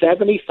between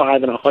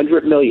 75 and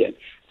 100 million,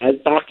 as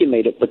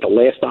documented with the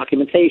last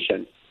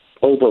documentation,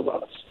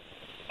 overruns.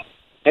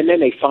 And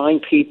then they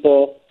find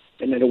people,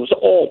 and then it was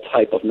all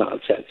type of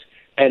nonsense.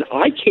 And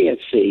I can't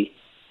see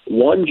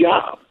one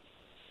job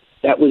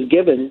that was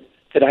given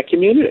to that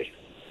community.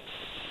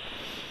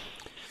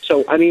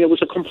 So, I mean, it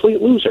was a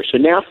complete loser. So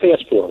now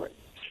fast forward.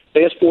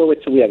 Fast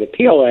forward to we have a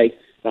PLA.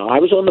 Now, I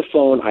was on the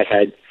phone. I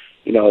had,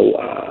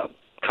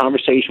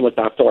 conversation with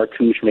Dr.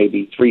 Arkush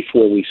maybe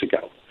 3-4 weeks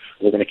ago.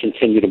 We're going to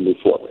continue to move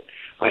forward.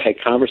 I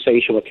had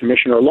conversation with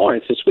Commissioner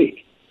Lawrence this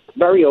week.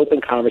 Very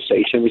open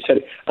conversation. We said,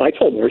 and I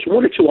told him there's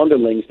one or two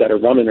underlings that are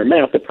running their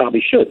mouth that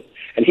probably should.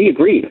 And he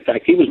agreed. In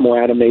fact, he was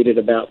more animated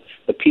about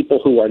the people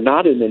who are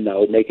not in the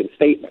know making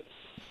statements.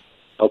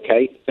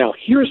 Okay? Now,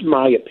 here's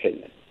my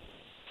opinion,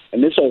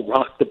 and this will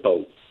rock the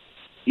boat.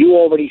 You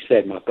already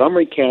said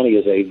Montgomery County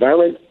is a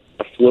very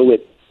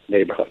affluent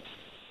neighborhood.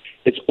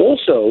 It's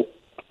also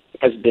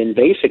has been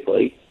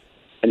basically,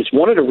 and it's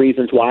one of the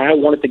reasons why I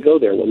wanted to go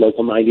there with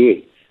Local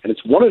 98, and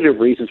it's one of the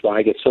reasons why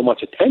I get so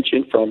much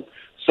attention from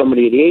so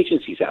many of the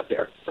agencies out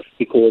there,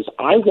 because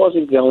I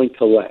wasn't going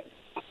to let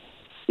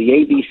the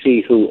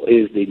ABC, who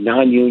is the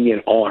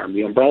non-union arm,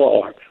 the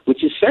umbrella arm,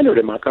 which is centered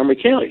in Montgomery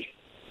County,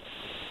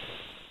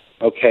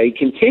 okay,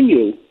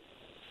 continue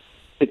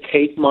to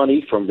take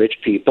money from rich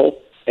people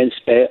and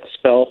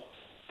spell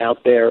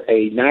out there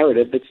a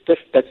narrative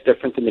that's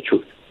different than the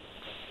truth.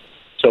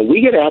 So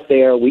we get out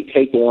there, we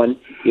take on,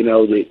 the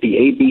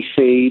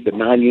ABC, the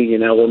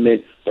non-union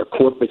element, their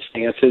corporate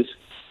stances,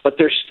 but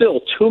there's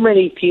still too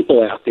many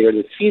people out there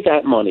that see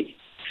that money,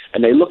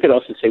 and they look at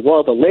us and say,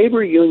 well, the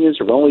labor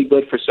unions are only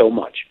good for so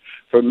much.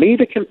 For me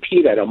to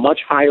compete at a much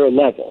higher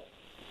level,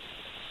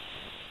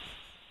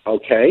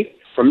 okay,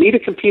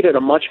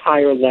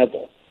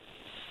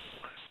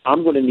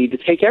 I'm going to need to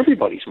take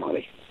everybody's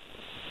money.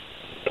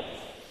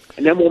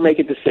 And then we'll make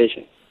a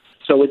decision.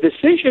 So a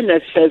decision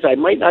that says I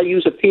might not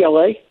use a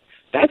PLA,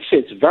 that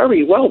sits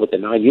very well with the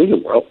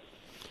non-union world.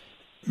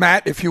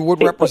 Matt, if you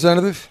would,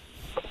 Representative.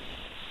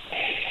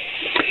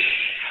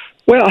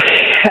 Well,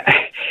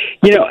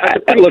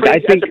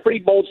 that's a pretty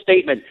bold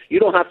statement. You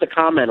don't have to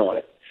comment on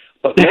it.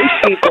 But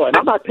most people, and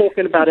I'm not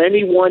talking about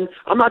any one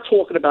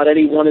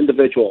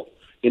individual,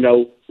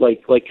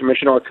 like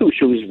Commissioner Arkush,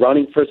 who is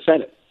running for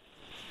Senate.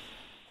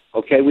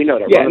 Okay, we know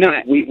that.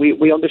 Yeah,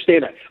 we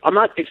understand that. I'm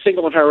not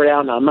singling her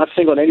out now. I'm not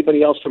singling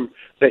anybody else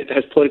that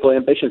has political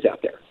ambitions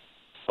out there.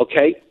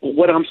 Okay?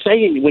 What I'm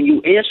saying, when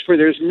you ask for,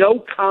 there's no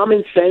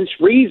common sense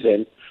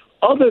reason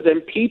other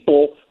than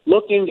people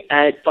looking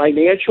at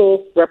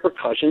financial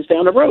repercussions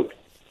down the road.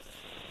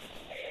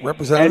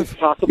 Representative?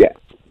 Yeah.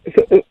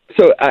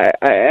 So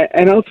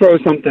I'll throw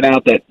something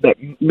out that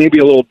may be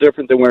a little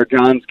different than where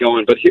John's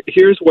going, but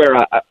here's where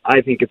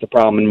I think it's a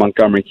problem in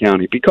Montgomery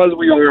County. Because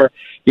we are,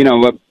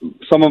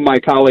 some of my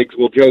colleagues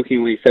will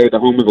jokingly say the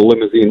home of the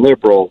limousine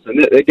liberals.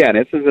 And again,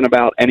 this isn't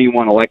about any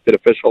one elected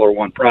official or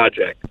one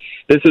project.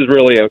 This is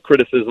really a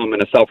criticism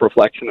and a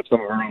self-reflection of some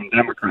of our own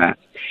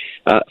Democrats.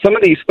 Some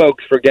of these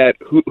folks forget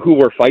who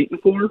we're fighting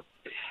for,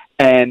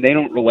 and they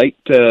don't relate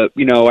to,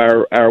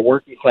 our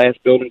working class,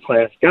 building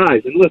class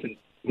guys. And listen,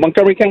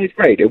 Montgomery County's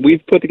great, and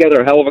we've put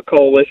together a hell of a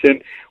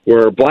coalition.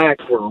 We're black,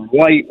 we're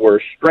white, we're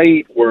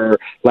straight, we're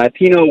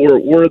Latino,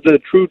 we're the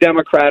true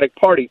Democratic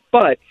Party.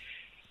 But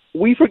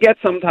we forget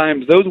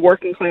sometimes those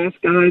working class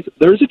guys,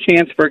 there's a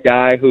chance for a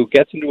guy who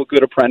gets into a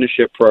good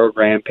apprenticeship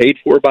program, paid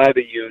for by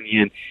the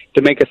union,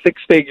 to make a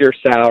six-figure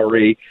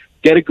salary,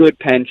 get a good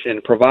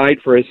pension,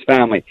 provide for his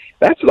family.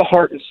 That's the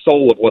heart and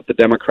soul of what the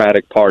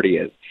Democratic Party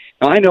is.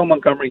 Now, I know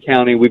Montgomery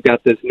County, we've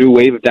got this new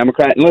wave of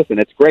Democrat, and listen,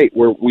 it's great.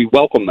 We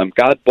welcome them.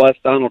 God bless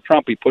Donald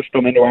Trump. He pushed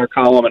them into our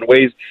column in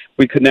ways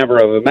we could never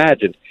have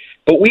imagined.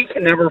 But we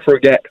can never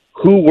forget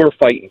who we're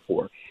fighting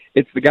for.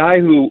 It's the guy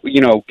who,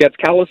 gets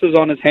calluses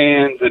on his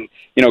hands and,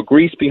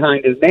 grease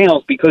behind his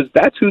nails, because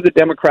that's who the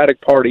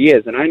Democratic Party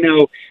is. And I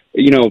know,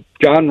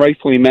 John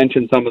rightfully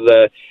mentioned some of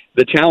the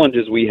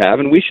challenges we have,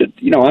 and we should,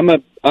 I'm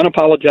an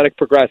unapologetic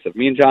progressive.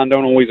 Me and John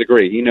don't always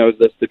agree. He knows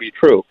this to be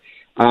true.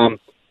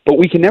 But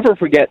we can never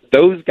forget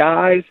those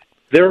guys,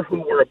 they're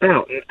who we're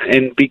about.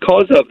 And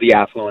because of the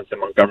affluence in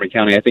Montgomery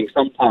County, I think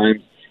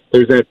sometimes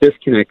there's that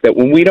disconnect that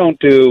when we don't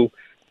do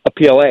a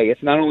PLA,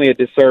 it's not only a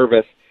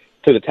disservice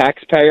to the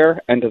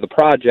taxpayer and to the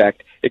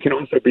project, it can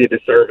also be a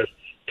disservice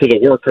to the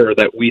worker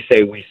that we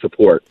say we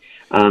support.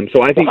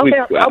 So I think when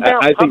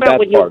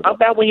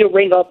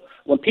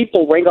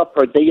people ring up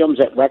per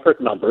diems at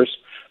record numbers,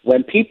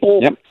 when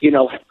people,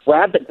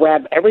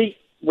 grab every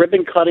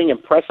ribbon cutting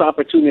and press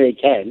opportunity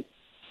they can,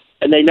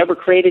 and they never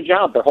create a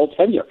job their whole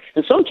tenure.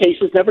 In some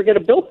cases, never get a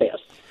bill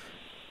passed.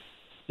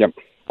 Yep.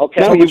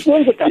 Okay, so what's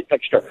wrong with that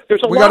picture?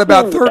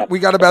 We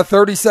got about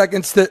 30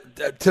 seconds to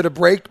the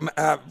break,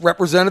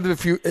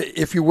 Representative,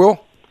 if you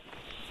will.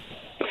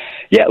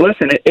 Yeah,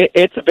 listen,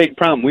 it's a big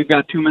problem. We've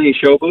got too many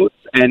showboats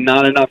and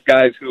not enough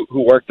guys who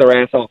work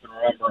their ass off and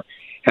remember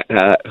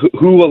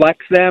who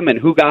elects them and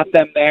who got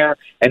them there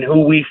and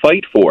who we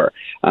fight for.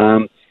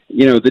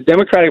 The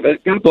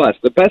Democratic, God bless,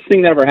 the best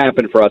thing that ever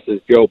happened for us is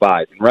Joe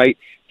Biden, right?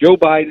 Joe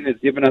Biden has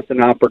given us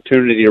an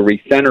opportunity to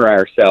recenter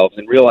ourselves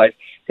and realize,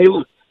 hey,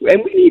 look,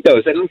 and we need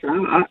those. And listen,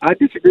 I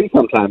disagree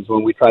sometimes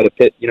when we try to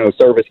pit,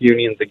 service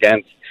unions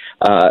against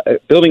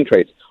building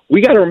trades.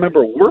 we got to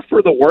remember we're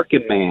for the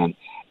working man.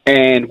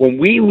 And when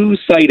we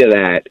lose sight of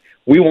that,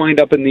 we wind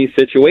up in these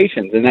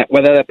situations, and that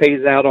whether that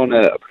pays out on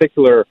a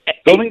particular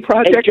building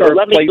project or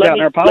plays out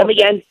in our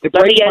politics.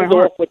 Let me end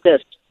off with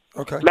this.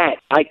 Okay. Matt,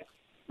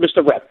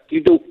 Mr. Rep,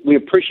 we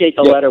appreciate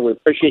the letter. We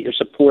appreciate your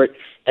support,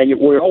 and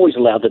we're always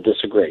allowed to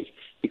disagree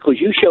because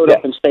you showed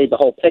up and stayed the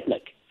whole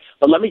picnic.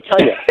 But let me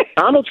tell you,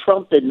 Donald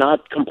Trump did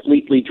not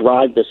completely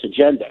drive this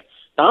agenda.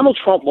 Donald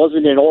Trump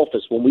wasn't in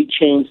office when we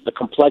changed the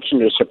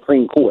complexion of the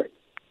Supreme Court.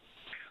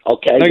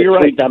 Okay? No, you're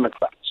right.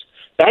 Democrats.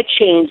 That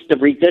changed the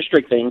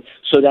redistricting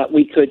so that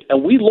we could,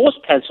 and we lost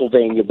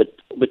Pennsylvania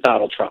with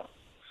Donald Trump.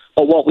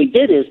 But what we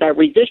did is that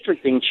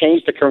redistricting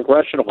changed the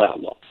congressional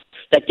outlook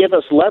that give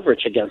us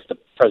leverage against the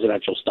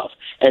presidential stuff.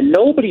 And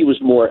nobody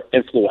was more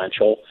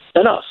influential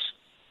than us.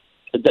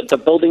 The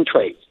building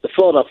trades, the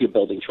Philadelphia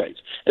building trades.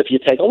 If you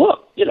take a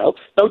look,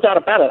 no doubt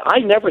about it. I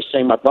never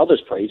sing my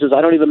brother's praises.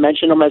 I don't even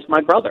mention him as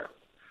my brother.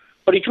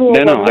 But he drew over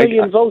a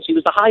million votes. He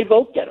was the high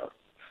vote getter.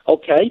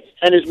 Okay?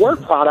 And his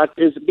work product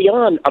is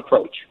beyond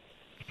approach.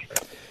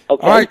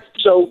 Okay? All right.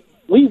 So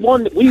we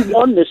won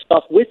this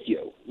stuff with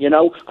you.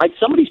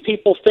 Some of these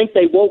people think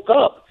they woke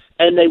up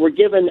and they were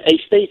given a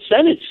state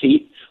Senate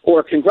seat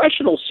or a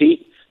congressional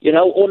seat,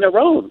 on their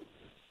own.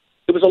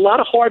 It was a lot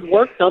of hard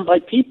work done by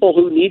people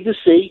who need to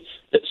see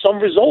some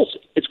results.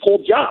 It's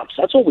called jobs.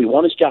 That's all we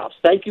want is jobs.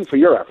 Thank you for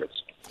your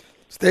efforts.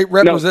 State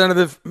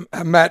Representative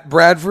Matt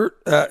Bradford,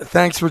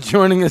 thanks for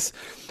joining us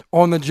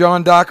on the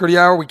John Doherty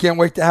Hour. We can't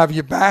wait to have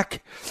you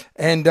back.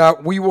 And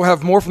we will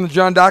have more from the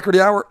John Doherty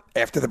Hour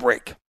after the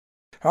break.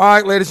 All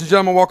right, ladies and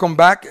gentlemen, welcome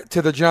back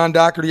to the John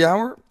Doherty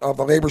Hour of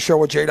the Labor Show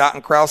with J.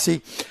 and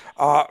Krause.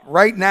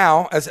 Right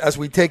now, as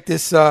we take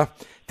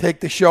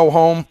the show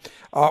home,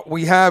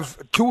 we have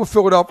two of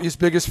Philadelphia's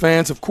biggest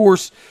fans, of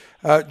course,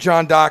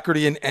 John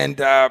Doherty and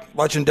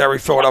legendary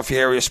Philadelphia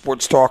area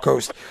sports talk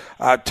host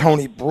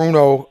Tony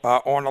Bruno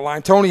on the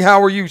line. Tony,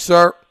 how are you,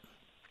 sir?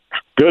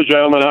 Good,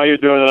 gentlemen. How you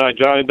doing tonight?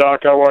 Johnny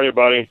Doc, how are you,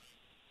 buddy?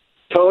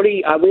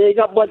 Tony, we ain't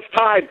got much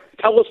time.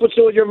 Tell us what's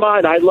on your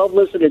mind. I love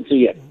listening to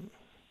you.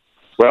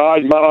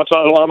 Well, what's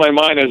on my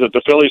mind is that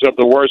the Phillies have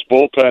the worst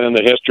bullpen in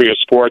the history of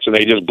sports, and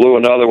they just blew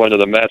another one to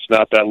the Mets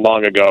not that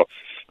long ago.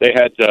 They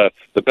had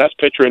the best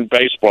pitcher in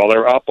baseball. They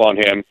were up on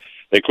him.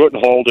 They couldn't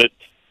hold it.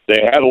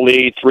 They had a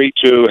lead,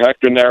 3-2.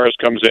 Hector Neris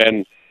comes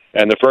in,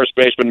 and the first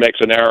baseman makes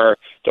an error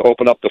to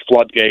open up the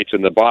floodgates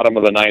in the bottom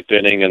of the ninth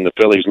inning, and the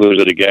Phillies lose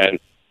it again.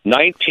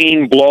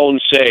 19 blown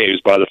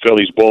saves by the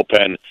Phillies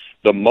bullpen,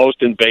 the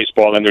most in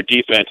baseball, and their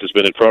defense has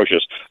been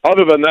atrocious.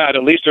 Other than that,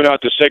 at least they're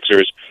not the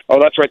Sixers. Oh,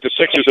 that's right, the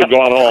Sixers have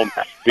gone home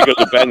because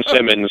of Ben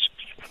Simmons,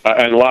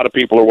 and a lot of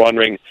people are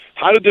wondering,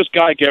 how did this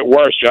guy get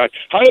worse, John?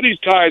 How do these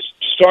guys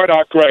start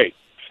out great,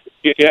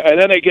 and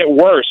then they get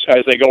worse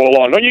as they go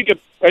along?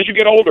 As you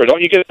get older,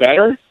 don't you get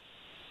better?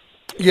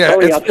 Yeah,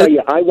 Tony, I'll tell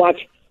you, I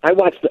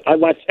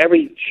watch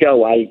every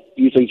show. I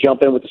usually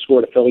jump in with the score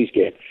of the Phillies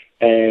game,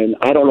 and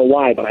I don't know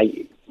why, but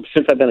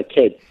since I've been a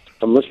kid,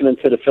 from listening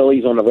to the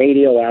Phillies on the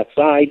radio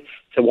outside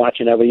to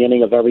watching every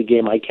inning of every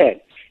game I can.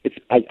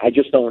 I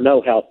just don't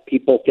know how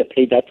people get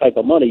paid that type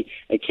of money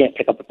and can't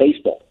pick up a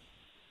baseball.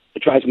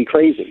 It drives me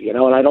crazy, and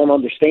I don't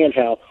understand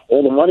how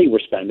all the money we're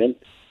spending,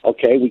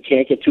 okay, we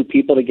can't get two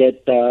people to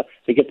get the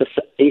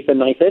 8th and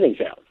 9th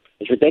innings out.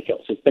 It's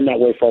ridiculous. It's been that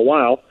way for a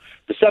while.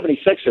 The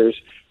 76ers,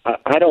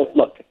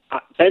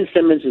 Ben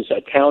Simmons is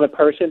a talented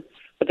person,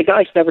 but the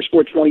guy's never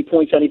scored 20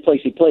 points any place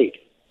he played.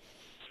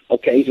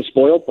 Okay, he's a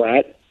spoiled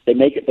brat.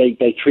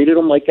 They treated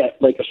him like a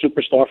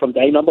superstar from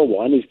day number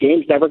one. His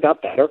games never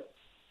got better.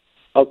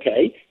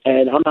 Okay,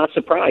 and I'm not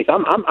surprised.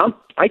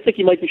 I think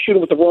he might be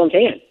shooting with the wrong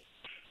hand.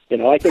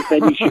 I think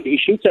maybe he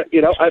shoots at.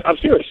 I'm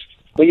serious.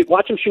 When you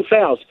watch him shoot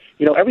fouls,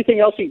 everything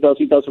else he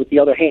does with the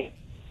other hand.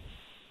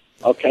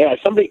 Okay,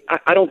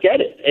 I don't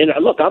get it. And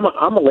look, I'm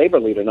a labor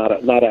leader, not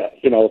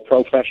a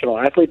professional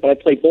athlete, but I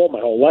played ball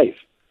my whole life.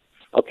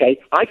 Okay,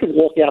 I could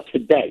walk out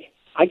today.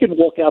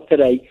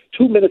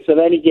 2 minutes of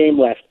any game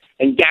left,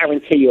 and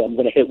guarantee you I'm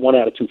going to hit 1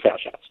 out of 2 foul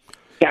shots.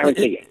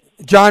 Guarantee you.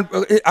 John,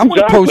 I'm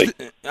going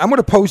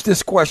to pose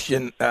this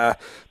question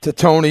to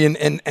Tony,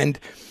 and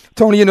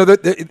Tony,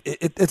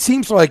 it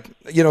seems like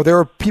there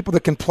are people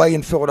that can play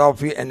in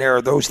Philadelphia, and there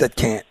are those that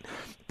can't.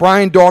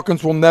 Brian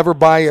Dawkins will never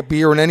buy a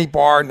beer in any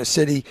bar in the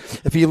city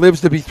if he lives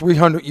to be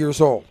 300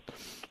 years old.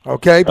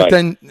 Okay, but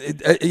then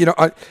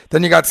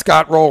then you got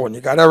Scott Rowland,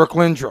 you got Eric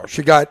Lindros,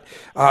 you got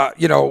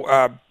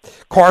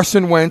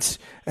Carson Wentz,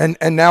 and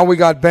now we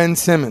got Ben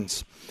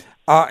Simmons.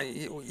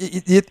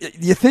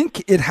 You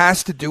think it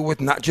has to do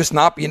with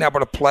not being able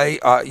to play,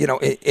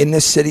 in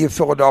this city of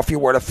Philadelphia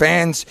where the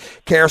fans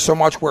care so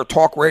much, where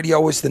talk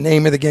radio is the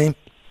name of the game?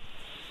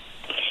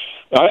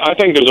 I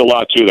think there's a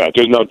lot to that.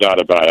 There's no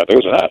doubt about it.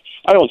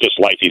 I don't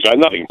dislike these guys.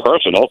 Nothing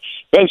personal.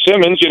 Ben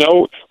Simmons,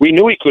 we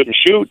knew he couldn't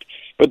shoot,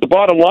 but the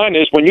bottom line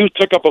is when you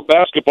took up a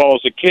basketball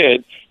as a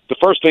kid, the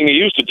first thing you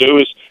used to do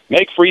is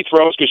make free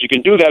throws because you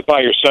can do that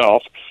by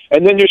yourself,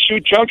 and then just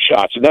shoot jump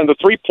shots. And then the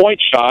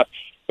three-point shot,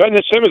 Ben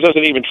Simmons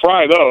doesn't even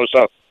try those,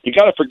 so you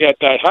got to forget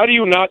that. How do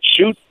you not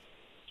shoot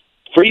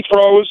free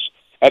throws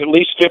at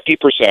least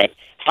 50%?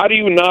 How do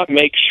you not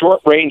make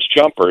short-range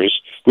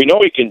jumpers? We know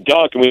he can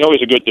dunk, and we know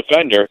he's a good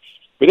defender.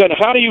 But then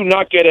how do you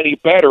not get any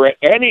better at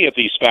any of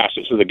these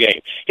facets of the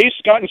game? He's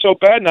gotten so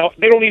bad now,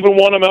 they don't even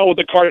want him out with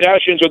the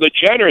Kardashians or the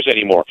Jenners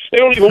anymore. They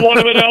don't even want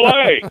him in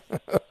L.A.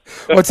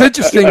 What's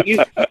interesting...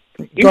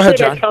 You Go ahead,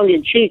 say John. that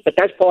tongue-in-cheek, but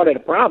that's part of the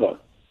problem.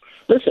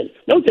 Listen,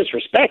 no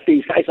disrespect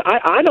these guys.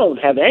 I don't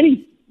have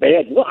any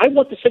bad... Well, I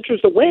want the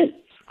Sixers to win.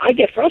 I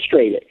get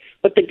frustrated.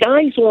 But the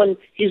guy's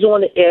he's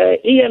on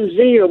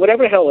EMZ or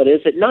whatever the hell it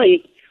is at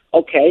night,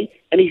 okay,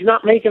 and he's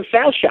not making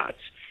foul shots.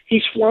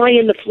 He's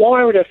flying to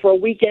Florida for a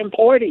weekend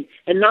party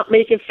and not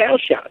making foul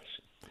shots.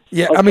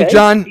 Yeah, okay? I mean,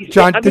 John,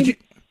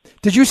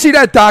 did you see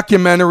that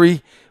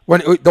documentary,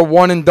 when the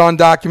One and Done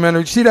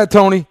documentary? Did you see that,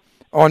 Tony?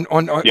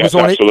 Yes,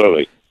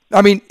 absolutely.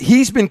 I mean,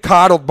 he's been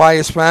coddled by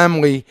his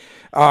family.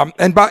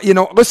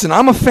 Listen,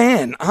 I'm a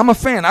fan.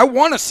 I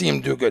want to see him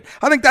do good.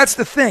 I think that's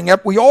the thing.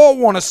 We all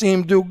want to see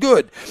him do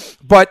good.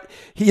 But,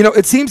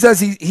 it seems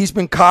as he's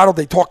been coddled.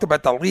 They talked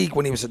about the league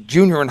when he was a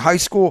junior in high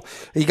school.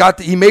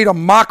 He made a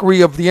mockery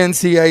of the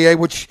NCAA,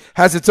 which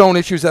has its own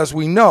issues, as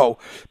we know.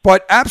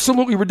 But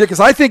absolutely ridiculous.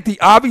 I think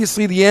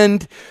the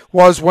end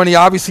was when he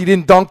obviously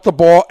didn't dunk the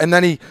ball, and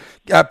then he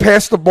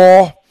passed the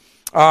ball,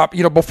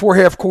 before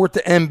half court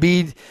to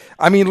Embiid.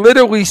 I mean,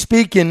 literally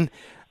speaking,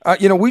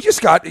 we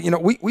just got,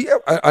 we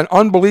have an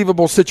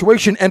unbelievable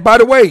situation. And by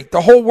the way,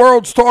 the whole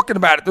world's talking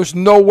about it. There's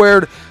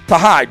nowhere to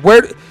hide.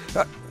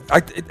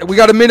 We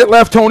got a minute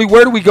left, Tony.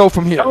 Where do we go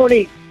from here?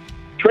 Tony,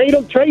 trade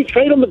him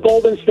to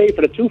Golden State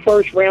for the 2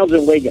 first rounds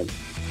in Wiggins.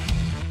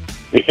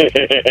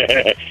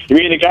 You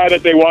mean the guy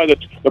that they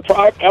wanted?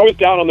 I was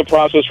down on the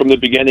process from the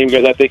beginning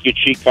because I think you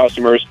cheat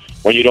customers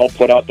when you don't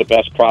put out the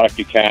best product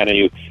you can and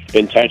you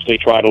intentionally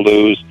try to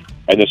lose.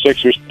 And the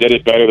Sixers did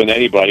it better than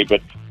anybody,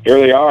 but here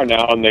they are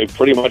now, and they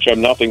pretty much have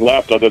nothing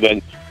left other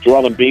than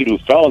Joel Embiid, who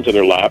fell into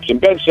their laps. And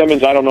Ben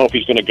Simmons, I don't know if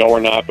he's going to go or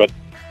not, but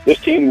this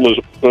team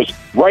was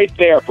right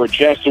there for a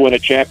chance to win a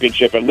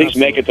championship, at least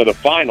make it to the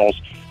finals.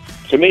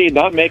 To me,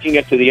 not making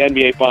it to the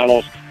NBA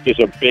Finals is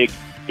a big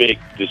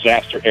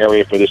disaster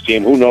area for this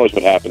team. Who knows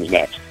what happens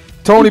next?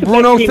 Tony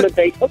Bruno. What's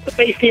the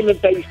best team in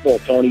baseball,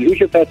 Tony? Who's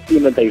your best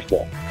team in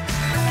baseball?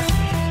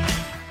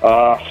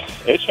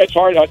 It's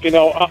hard. I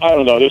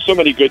don't know. There's so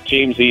many good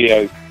teams.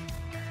 The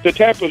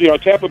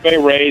Tampa Bay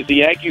Rays, the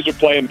Yankees are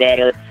playing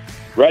better.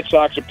 Red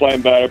Sox are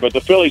playing better, but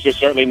the Phillies are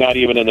certainly not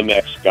even in the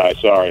mix, guys.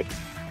 Sorry.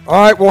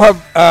 All right, we'll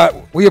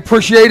have. We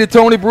appreciate it,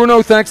 Tony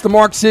Bruno. Thanks to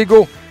Mark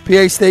Siegel,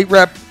 PA State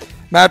Rep,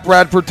 Matt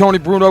Bradford, Tony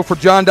Bruno. For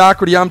John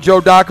Doherty, I'm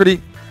Joe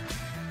Doherty.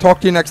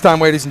 Talk to you next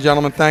time, ladies and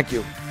gentlemen. Thank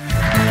you.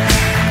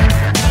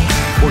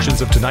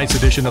 Portions of tonight's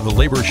edition of The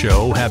Labor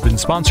Show have been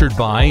sponsored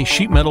by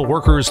Sheet Metal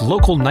Workers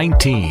Local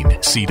 19,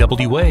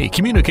 CWA,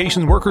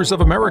 Communications Workers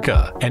of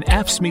America, and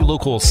AFSCME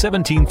Local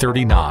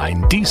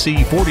 1739,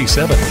 DC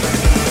 47.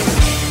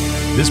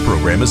 This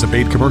program is a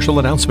paid commercial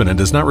announcement and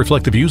does not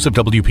reflect the views of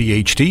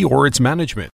WPHT or its management.